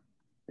powerful.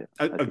 Yeah,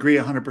 I agree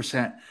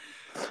 100%.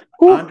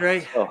 Whew.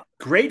 Andre,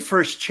 great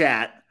first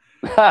chat.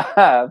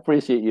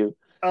 Appreciate you.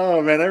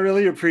 Oh, man, I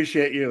really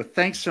appreciate you.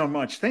 Thanks so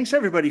much. Thanks,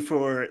 everybody,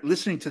 for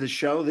listening to the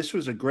show. This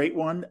was a great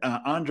one.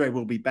 Andre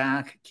will be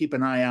back. Keep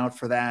an eye out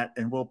for that,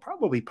 and we'll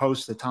probably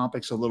post the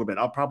topics a little bit.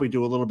 I'll probably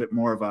do a little bit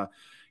more of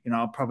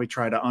I'll probably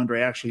try to,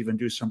 Andre, actually even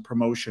do some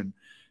promotion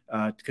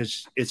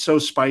because it's so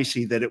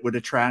spicy that it would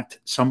attract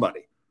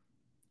somebody.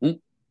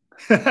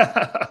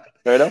 Fair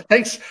enough.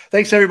 Thanks,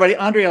 everybody.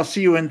 Andre, I'll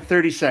see you in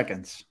 30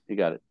 seconds. You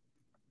got it.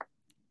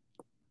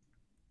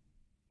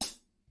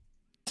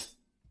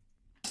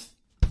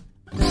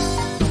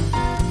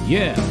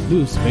 Yeah,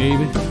 loose,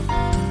 baby.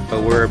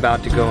 But we're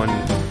about to go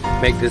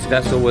and make this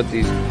vessel with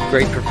these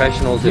great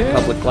professionals in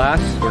public glass.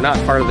 We're not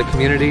part of the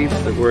community,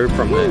 but we're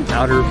from the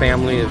outer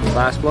family of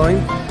glass blowing.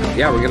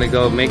 Yeah, we're going to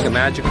go make a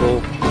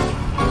magical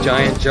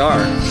giant jar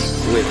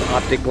with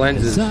optic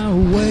lenses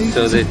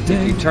so that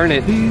if you turn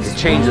it, it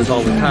changes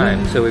all the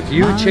time. So if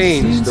you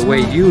change the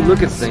way you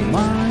look at things,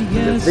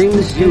 the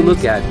things you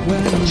look at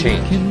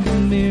change.